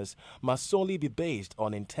farmers must solely be based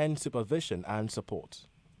on intense supervision and support.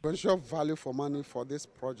 To ensure value for money for this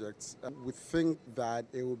project, we think that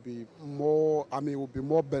it will be more, it will be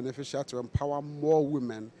more beneficial to empower more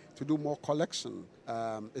women to do more collection.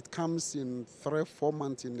 It comes in 3-4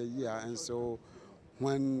 months in the year, and so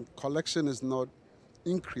when collection is not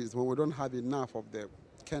increased, when we don't have enough of the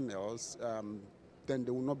kennels, then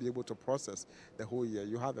they will not be able to process the whole year.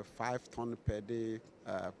 You have a 5 ton per day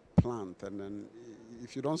plant, and then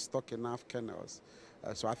if you don't stock enough kennels,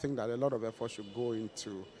 so I think that a lot of effort should go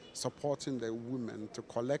into supporting the women to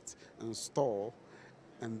collect and store,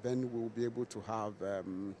 and then we'll be able to have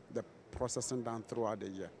the processing done throughout the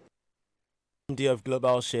year. MD of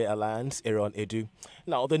Global Share Alliance, Aaron Edu.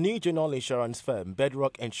 Now, the new general insurance firm,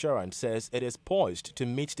 Bedrock Insurance, says it is poised to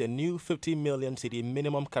meet the new 50 million cedi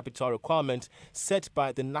minimum capital requirement set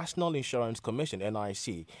by the National Insurance Commission,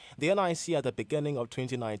 NIC. The NIC at the beginning of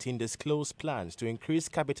 2019 disclosed plans to increase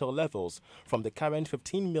capital levels from the current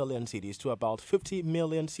 15 million cedis to about 50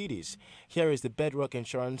 million cedis. Here is the Bedrock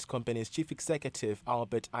Insurance Company's Chief Executive,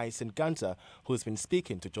 Albert Eisen-Ganter, who's been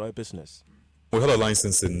speaking to Joy Business. We had our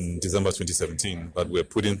license in December 2017, but we're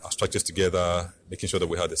putting our structures together, making sure that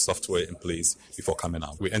we had the software in place before coming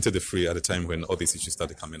out. We entered the free at a time when all these issues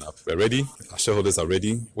started coming up. We're ready. Our shareholders are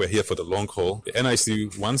ready. We're here for the long haul. The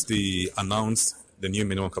NIC, once they announce the new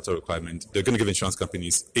minimum capital requirement, they're going to give insurance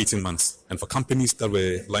companies 18 months. And for companies that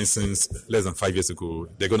were licensed less than 5 years ago,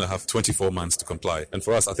 they're going to have 24 months to comply. And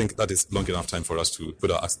for us, I think that is long enough time for us to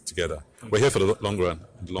put our acts together. We're here for the long run,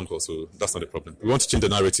 the long haul, so that's not a problem. We want to change the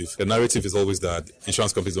narrative. The narrative is always that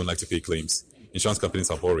insurance companies don't like to pay claims. Insurance companies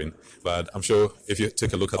are boring, but I'm sure if you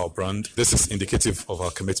take a look at our brand, this is indicative of our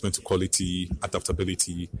commitment to quality,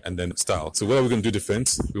 adaptability, and then style. So what are we going to do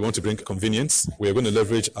different? We want to bring convenience. We are going to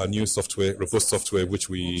leverage our new software, robust software, which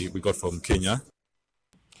we got from Kenya.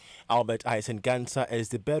 Albert Eisen-Ganter is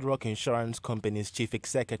the Bedrock Insurance Company's Chief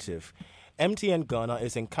Executive. MTN Ghana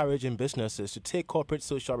is encouraging businesses to take corporate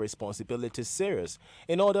social responsibilities serious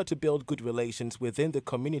in order to build good relations within the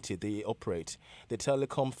community they operate. The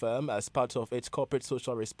telecom firm, as part of its corporate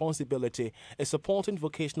social responsibility, is supporting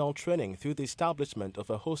vocational training through the establishment of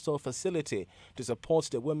a hostel facility to support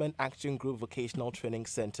the Women Action Group Vocational Training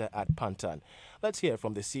Center at Pantan. Let's hear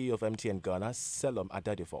from the CEO of MTN Ghana, Selom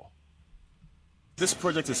Adadifo. This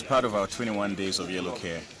project is part of our 21 Days of Yellow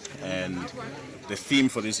Care, and the theme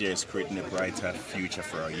for this year is creating a brighter future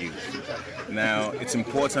for our youth. Now, it's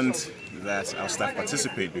important that our staff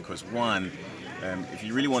participate because, one, If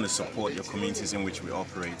you really want to support your communities in which we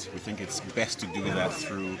operate, we think it's best to do that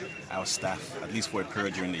through our staff, at least for a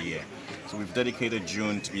period during the year. So we've dedicated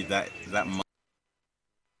June to be that month.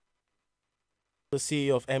 The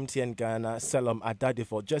CEO of MTN Ghana, Selom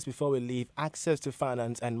Adadifo, just before we leave, access to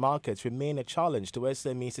finance and markets remain a challenge to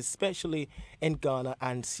SMEs, especially in Ghana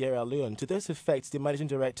and Sierra Leone. To this effect, the Managing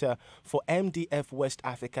Director for MDF West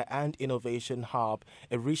Africa and Innovation Hub,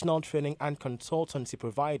 a regional training and consultancy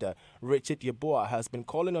provider, Richard Yeboah, has been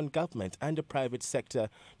calling on government and the private sector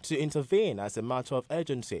to intervene as a matter of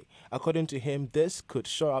urgency. According to him, this could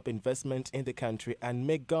shore up investment in the country and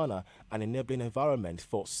make Ghana an enabling environment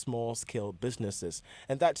for small-scale businesses.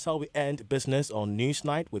 And that's how we end business on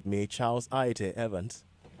Newsnight with me, Charles Aite Evans.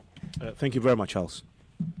 Thank you very much, Charles.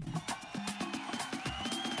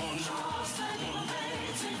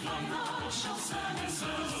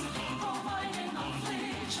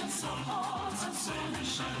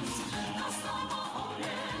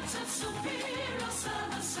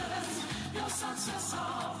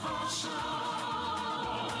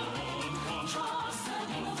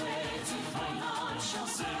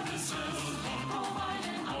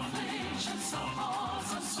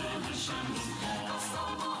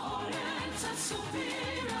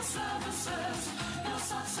 Superior services, your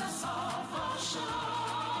success of Asha.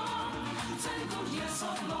 10 good years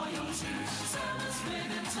of loyalty, service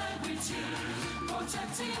with integrity,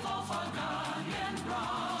 protective of our Ghanaian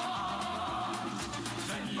brand.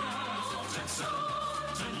 10 years of Texas,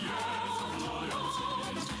 10 years of loyalty,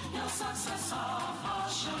 your success of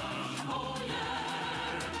Asha. Oh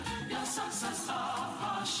yeah, your success of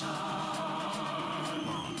Asha.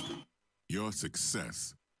 Your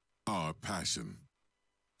success, our passion.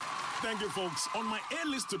 Thank you, folks. On my A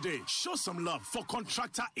list today, show some love for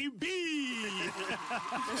Contractor EB.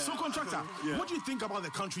 So, Contractor, what do you think about the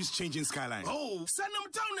country's changing skyline? Oh, send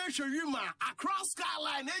them down there, Yuma. Across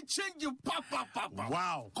skyline, they change you, papa.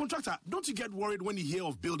 Wow. Contractor, don't you get worried when you hear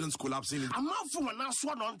of buildings collapsing? I'm out for an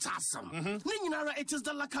aswan on Tassam. It is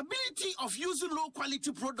the likability of using low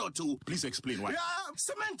quality product. Please explain why. Yeah,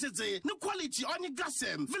 cement is no quality on the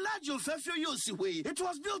gasem. Village of Fefio. It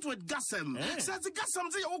was built with gasem. Says the gasem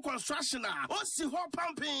is your construction. Osi ho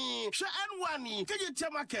pumping. She N1, KJT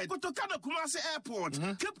Market, Kotokana Kumasi Airport,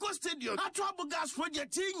 Cape Coast Stadium, Atrabu Gas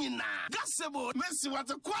Project in Gasebo, Messi, what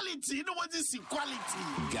the quality, you know what is quality.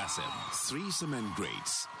 Gasem, 3 cement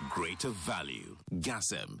grades, greater value.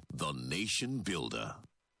 Gasem, the nation builder.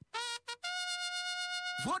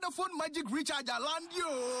 Vodafone Magic Recharge land you.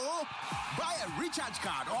 Buy a recharge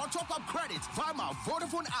card or top up credit via my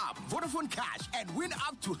Vodafone app, Vodafone Cash, and win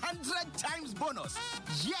up to 100 times bonus.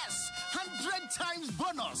 Yes, 100 times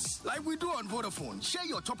bonus. Like we do on Vodafone. Share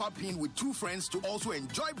your top up pin with 2 friends to also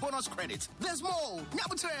enjoy bonus credit. There's more.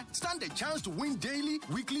 Nyabute, stand a chance to win daily,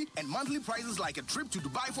 weekly, and monthly prizes like a trip to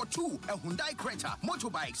Dubai for 2, a Hyundai Creta,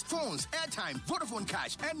 motorbikes, phones, airtime, Vodafone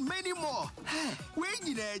Cash, and many more.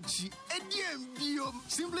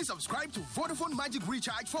 Simply subscribe to Vodafone Magic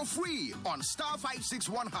Recharge for free on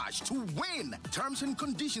 *561# to win. Terms and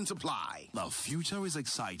conditions apply. The future is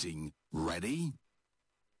exciting. Ready?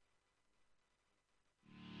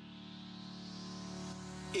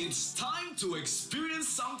 It's time to experience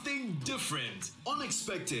something different,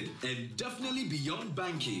 unexpected, and definitely beyond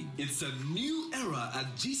banking. It's a new era at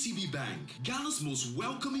GCB Bank, Ghana's most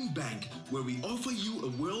welcoming bank, where we offer you a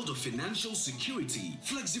world of financial security,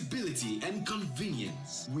 flexibility, and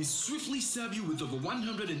convenience. We swiftly serve you with over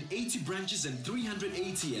 180 branches and 300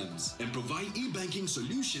 ATMs, and provide e-banking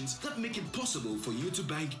solutions that make it possible for you to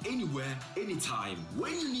bank anywhere, anytime.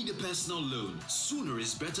 When you need a personal loan, sooner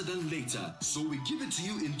is better than later, so we give it to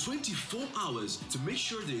you in 24 hours to make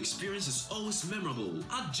sure the experience is always memorable.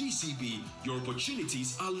 At GCB, your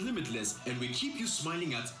opportunities are limitless and we keep you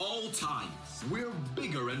smiling at all times. We're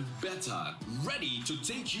bigger and better, ready to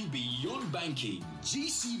take you beyond banking.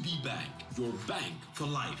 GCB Bank, your bank for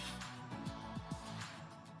life.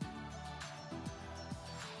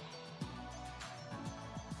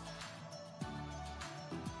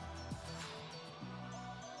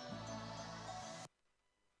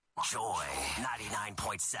 Joy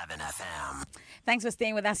 99.7 FM. Thanks for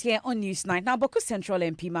staying with us here on Newsnight. Now, Boku Central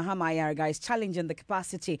MP Mahama Ayariga is challenging the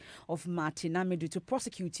capacity of Martin Namidu to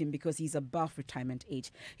prosecute him because he's above retirement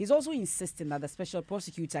age. He's also insisting that the special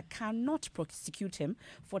prosecutor cannot prosecute him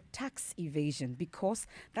for tax evasion because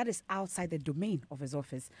that is outside the domain of his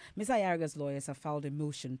office. Ms. Ayariga's lawyers have filed a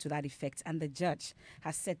motion to that effect, and the judge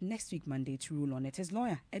has set next week Monday to rule on it. His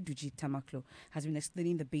lawyer, Eduji Tamaklo, has been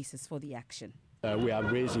explaining the basis for the action. We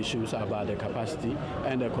have raised issues about the capacity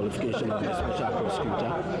and the qualification of the special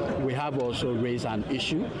prosecutor. We have also raised an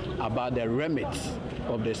issue about the remits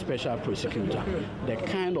of the special prosecutor, the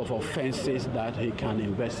kind of offenses that he can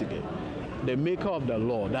investigate. The maker of the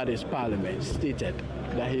law, that is Parliament, stated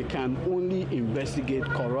that he can only investigate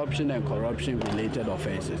corruption and corruption-related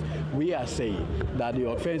offenses. We are saying that the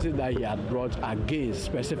offenses that he had brought against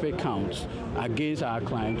specific counts against our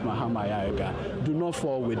client, Mahama Yaga, do not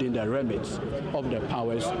fall within the remits of the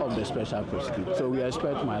powers of the special prosecutor. So we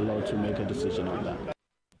expect my lord to make a decision on that.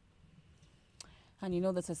 And you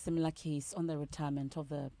know, there's a similar case on the retirement of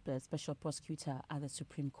the special prosecutor at the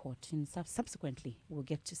Supreme Court. And subsequently, we'll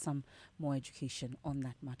get to some more education on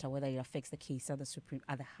that matter, whether it affects the case at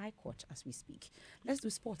the High Court as we speak. Let's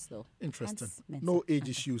do sports, though. Interesting. No age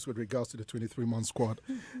issues with regards to the 23-man squad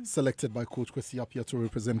selected by Coach Kwesi Appiah to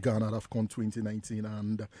represent Ghana at AFCON 2019.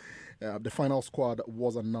 And the final squad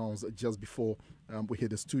was announced just before we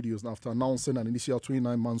hit the studios. And after announcing an initial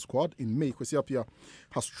 29-man squad in May, Kwesi Appiah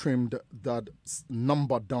has trimmed that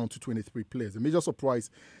number down to 23 players. The major surprise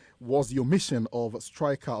was the omission of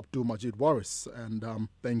striker Abdul Majid Waris and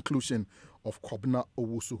the inclusion of Kwabena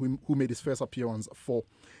Owusu, who made his first appearance for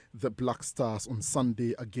the Black Stars on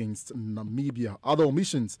Sunday against Namibia. Other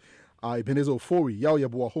omissions are Ebenezer Ofori, Yao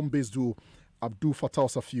Yeboah, home-based duo Abdul Fattah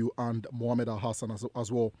Safiu and Mohamed Al Hassan,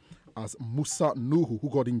 as well as Musa Nuhu, who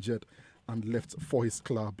got injured and left for his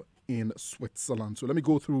club in Switzerland. So let me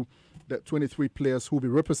go through the 23 players who will be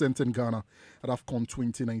representing Ghana at AFCON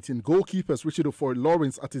 2019. Goalkeepers Richard Ofori,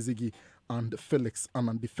 Lawrence Atizigi and Felix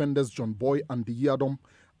Annan. Defenders John Boy and Yadom,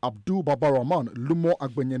 Abdul Babarahman, Lumo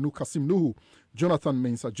Agbenyenu, Kasim Nuhu, Jonathan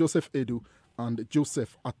Mensah, Joseph Edu and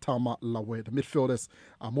Joseph Atama Lawed. Midfielders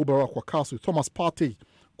are Mubarak Wakasu, Thomas Partey,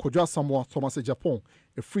 Koja Samoa, Thomas Ejapon,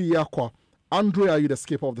 Efri Yakwa, Andre Ayew, the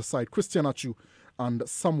skipper of the side, Christian Achu and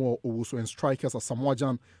Samuel Owusu. And strikers are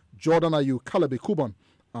Samoajan, Jordan Ayew, Caleb Kuban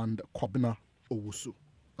and Kwabena Owusu.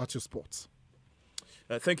 That's your sports.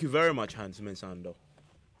 Thank you very much, Hans Mensando.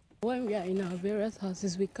 When we are in our various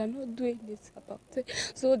houses, we cannot do anything about it.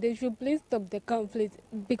 So they should please stop the conflict,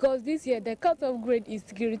 because this year the cut-off grade is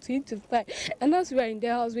grade 25. And as we are in the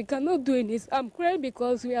house, we cannot do anything. I'm crying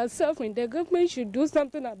because we are suffering. The government should do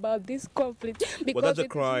something about this conflict. Well, that's a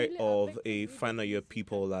cry of a final year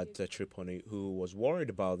pupil at Tripoli who was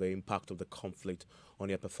worried about the impact of the conflict on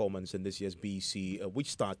their performance in this year's BEC,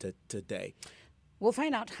 which started today. We'll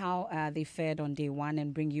find out how they fared on day one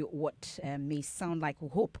and bring you what may sound like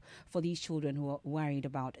hope for these children who are worried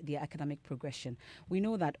about their academic progression. We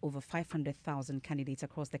know that over 500,000 candidates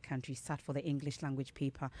across the country sat for the English language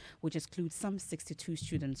paper, which excludes some 62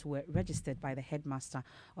 students who were registered by the headmaster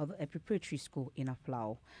of a preparatory school in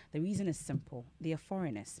Aflao. The reason is simple. They are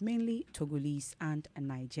foreigners, mainly Togolese and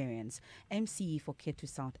Nigerians. MCE for Ketu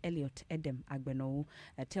South, Elliot Edem Agbeno,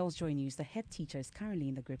 tells Joy News the head teacher is currently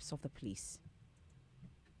in the grips of the police.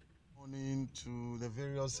 To the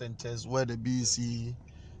various centers where the BEC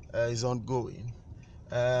is ongoing.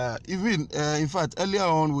 In fact, earlier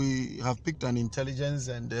on we have picked an intelligence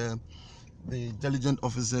and the intelligence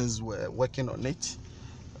officers were working on it.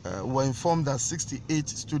 We were informed that 68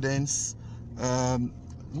 students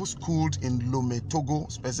who schooled in Lome, Togo,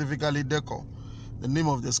 specifically Deko. The name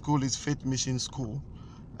of the school is Faith Mission School.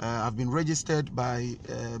 Have been registered by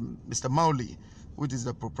Mr. Mauli, who is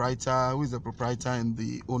the proprietor and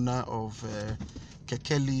the owner of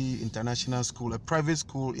Kekeli International School, a private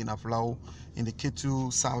school in Aflao in the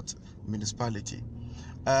Ketu South municipality.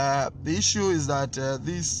 The issue is that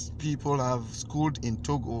these people have schooled in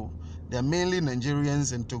Togo. They are mainly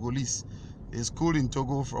Nigerians and Togolese. They schooled in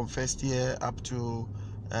Togo from first year up to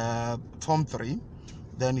Form 3.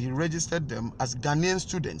 Then he registered them as Ghanaian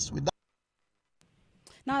students.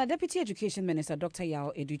 Now, the Deputy Education Minister, Dr.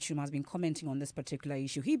 Yao Educhum, has been commenting on this particular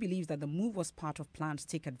issue. He believes that the move was part of plans to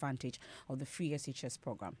take advantage of the free SHS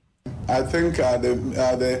program. I think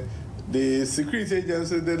the security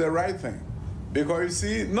agency did the right thing. Because,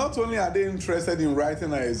 you see, not only are they interested in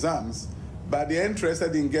writing our exams, but they're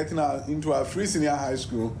interested in getting into a free senior high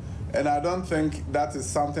school. And I don't think that is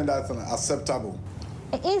something that's acceptable.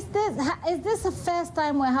 Is this the first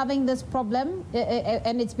time we're having this problem,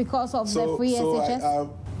 and it's because of the free SHS?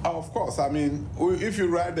 Of course. I mean, if you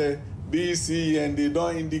write the BEC and they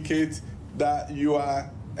don't indicate that you are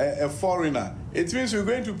a foreigner, it means we're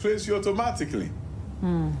going to place you automatically.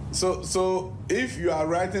 So if you are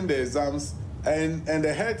writing the exams and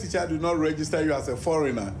the head teacher do not register you as a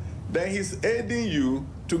foreigner, then he's aiding you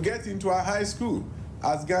to get into a high school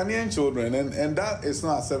as Ghanaian children, and that is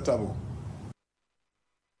not acceptable.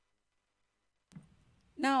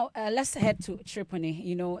 Now, let's head to Tripoli.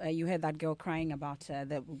 You know, you heard that girl crying about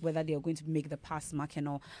whether they are going to make the pass mark and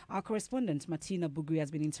all. Our correspondent, Martina Bugri,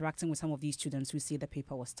 has been interacting with some of these students who say the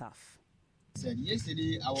paper was tough. Said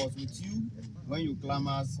yesterday I was with you when you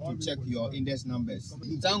clamored to check your index numbers.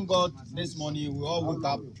 Thank God this morning we all woke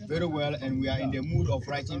up very well and we are in the mood of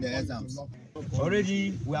writing the exams.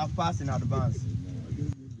 Already we have passed in advance.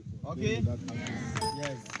 Okay?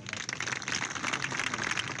 Yes.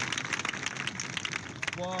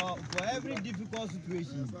 For every difficult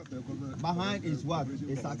situation, behind is what?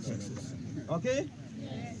 A success. Okay?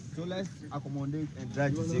 So let's accommodate and try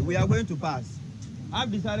to say we are going to pass.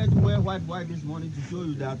 I've decided to wear white this morning to show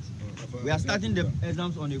you that we are starting the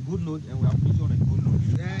exams on a good note and we are finishing on a good note.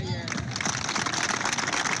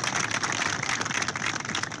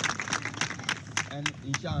 And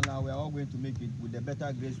inshallah, we are all going to make it with the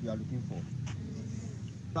better grades we are looking for.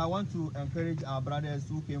 I want to encourage our brothers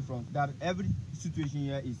who came from that every situation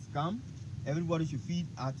here is calm. Everybody should feel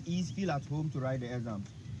at ease, feel at home to write the exam.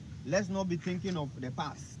 Let's not be thinking of the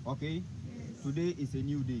past, okay? Today is a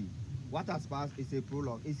new day. What has passed is a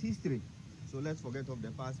prologue, it's history. So let's forget of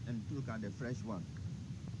the past and look at the fresh one.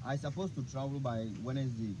 I'm supposed to travel by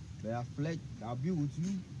Wednesday, but I've pledged I'll be with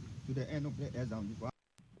you to the end of the exam.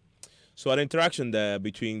 So an interaction there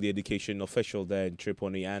between the education official there in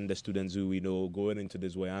Tripoli and the students who we know going into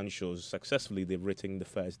this Wayan shows successfully they've written the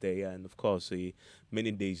first day, and of course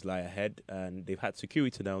many days lie ahead, and they've had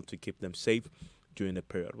security now to keep them safe during the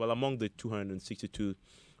period. Well, among the 262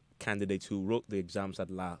 candidates who wrote the exams at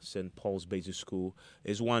St. Paul's Basic School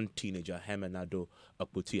is one teenager, Hemanado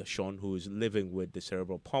Akbutia Sean, who is living with the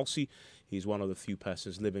cerebral palsy. He's one of the few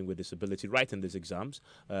persons living with disability writing these exams.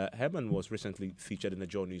 Herman was recently featured in a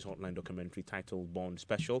Joy News Hotline documentary titled Born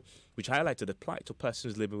Special, which highlighted the plight of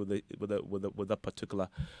persons living with a particular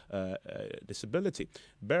disability.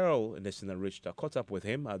 Beryl Nesina caught up with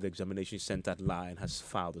him at the examination centre at La and has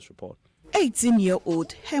filed this report.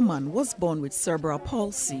 18-year-old Herman was born with cerebral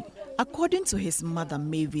palsy. According to his mother,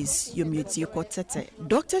 Mavis Yomiotiko Tete,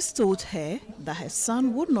 doctors told her that her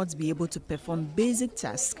son would not be able to perform basic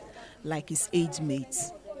tasks like his age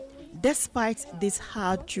mates. Despite this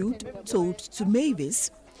hard truth told to Mavis,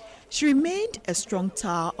 she remained a strong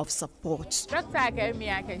tower of support.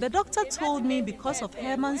 The doctor told me because of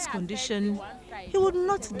Herman's condition, he would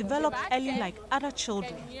not develop early like other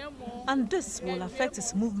children, and this will affect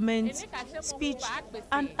his movement, speech,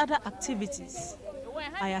 and other activities.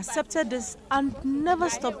 I accepted this and never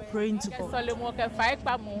stopped praying to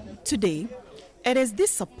God. Today, it is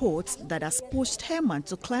this support that has pushed Herman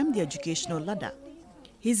to climb the educational ladder.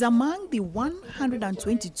 He's among the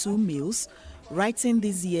 122 males writing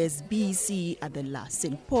this year's BEC at the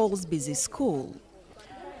St. Paul's Basic School.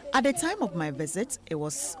 At the time of my visit, it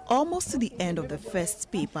was almost to the end of the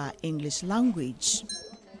first paper, English language.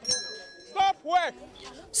 Stop work!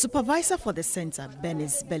 Supervisor for the center,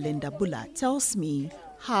 Benis Belinda Bula, tells me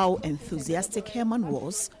how enthusiastic Herman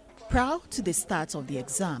was prior to the start of the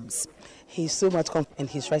exams. He's so much confident and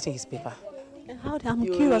he's writing his paper. I'm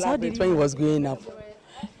curious, how did when he was growing up?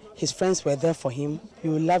 His friends were there for him. He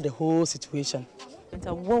would love the whole situation.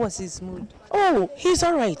 What was his mood? Oh, he's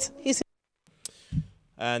all right.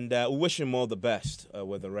 And we wish him all the best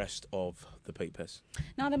with the rest of the papers.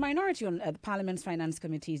 Now, the minority on the Parliament's Finance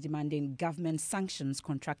Committee is demanding government sanctions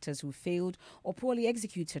contractors who failed or poorly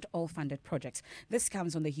executed all-funded projects. This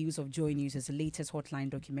comes on the heels of Joy News' latest hotline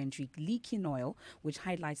documentary, Leaking Oil, which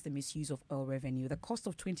highlights the misuse of oil revenue. The cost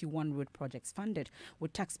of 21 road projects funded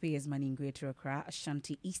with taxpayers' money in Greater Accra,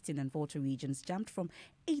 Ashanti, Eastern and Volta regions jumped from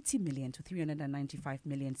 80 million to 395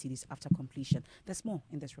 million cedis after completion. There's more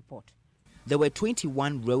in this report. There were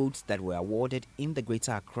 21 roads that were awarded in the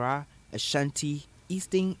Greater Accra, Ashanti,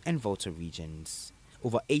 Eastern and Volta regions.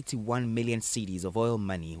 Over 81 million cedis of oil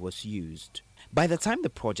money was used. By the time the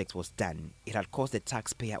project was done, it had cost the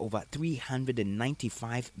taxpayer over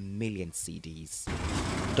 395 million cedis.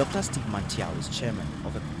 Dr. Steve Mantiao is chairman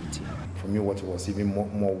of the committee. For me, what was even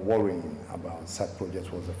more worrying about such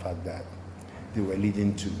projects was the fact that they were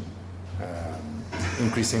leading to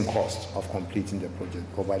increasing cost of completing the project.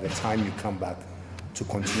 But by the time you come back to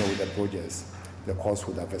continue with the projects, the cost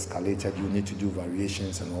would have escalated. You need to do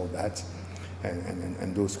variations and all that,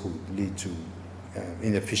 and those could lead to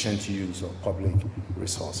inefficient use of public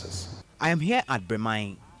resources. I am here at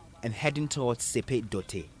Bremai and heading towards Sepe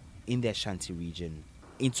Dote in the Ashanti region.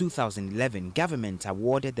 In 2011, government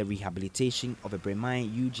awarded the rehabilitation of a Bremai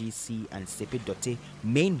UGC and Sepe Dote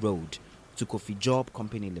main road to Kofi Job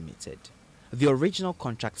Company Limited. The original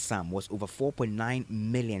contract sum was over 4.9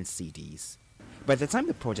 million cedis. By the time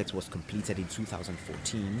the project was completed in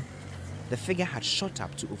 2014, The figure had shot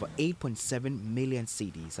up to over 8.7 million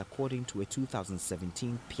cedis according to a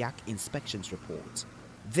 2017 PIAC inspections report.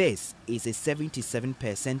 This is a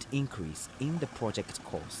 77% increase in the project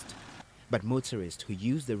cost. But motorists who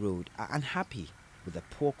use the road are unhappy with the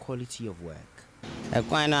poor quality of work.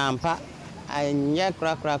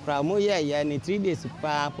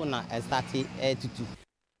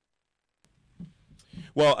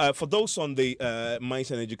 Well, for those on the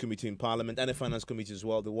Mines and Energy Committee in Parliament and the Finance Committee as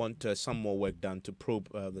well, they want some more work done to probe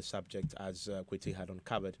the subject, as Kwete had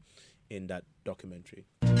uncovered in that documentary.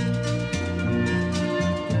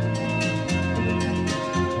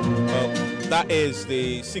 Well, that is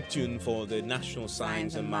the sick tune for the National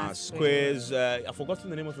Science and Maths Quiz. I've forgotten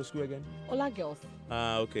the name of the school again. Ola Girls.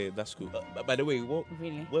 Okay, that's cool. By the way,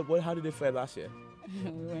 how did they fare last year?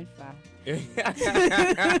 We went far.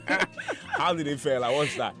 How did they fare? Like,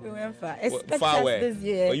 what's that? We went far. Expect far where? This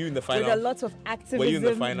year. Were you in the final? With a lot of activism, Were you in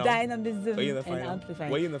the final? Dynamism, Were you in the final? and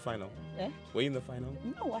amplifying. Were you in the final? Eh? Were you in the final?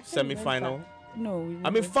 No, I Semi-final? No.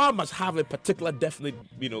 I mean, far must have a particular definite,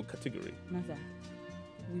 category. No, sir.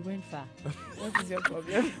 We went far. What is your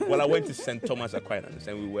problem? Well, I went to St. Thomas Aquinas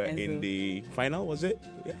and we were in the final, was it?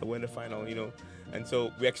 Yeah, we were in the final, And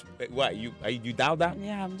so we what you doubt that?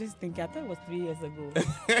 Yeah, I'm just thinking. I thought it was 3 years ago.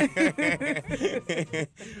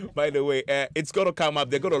 By the way, it's gonna come up.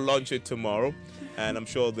 They're gonna launch it tomorrow, and I'm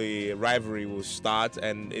sure the rivalry will start.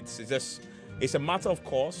 And it's a matter of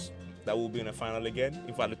course that we'll be in the final again.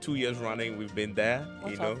 In fact, the 2 years running, we've been there.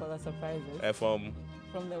 Watch out for the surprises.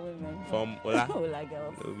 From the women. From Ola. Ola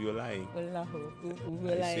girls. You're lying. Ola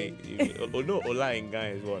we're lying. Oh no, Ola in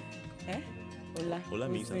Ghana is what? Eh? Ola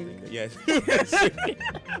means something. Yes.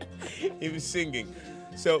 He was singing.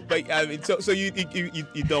 So, but so you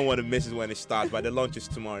don't want to miss it when it starts. But the launch is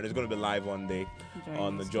tomorrow, and it's going to be live on the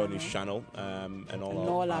Joy News channel and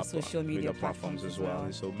all our social media platforms as well.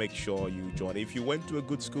 And so make sure you join. If you went to a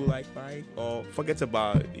good school like mine, or forget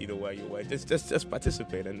about where you went, just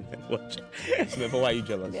participate and watch. So why are you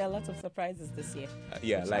jealous? There are lots of surprises this year.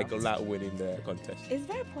 Yeah, like a lot winning the contest. It's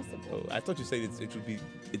very possible. Oh, I thought you said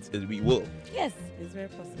we will. Yes, it's very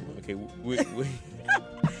possible. Okay, we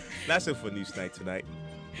that's it for News Night tonight.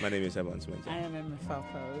 My name is Evan Spencer. I am Emma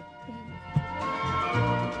Falco.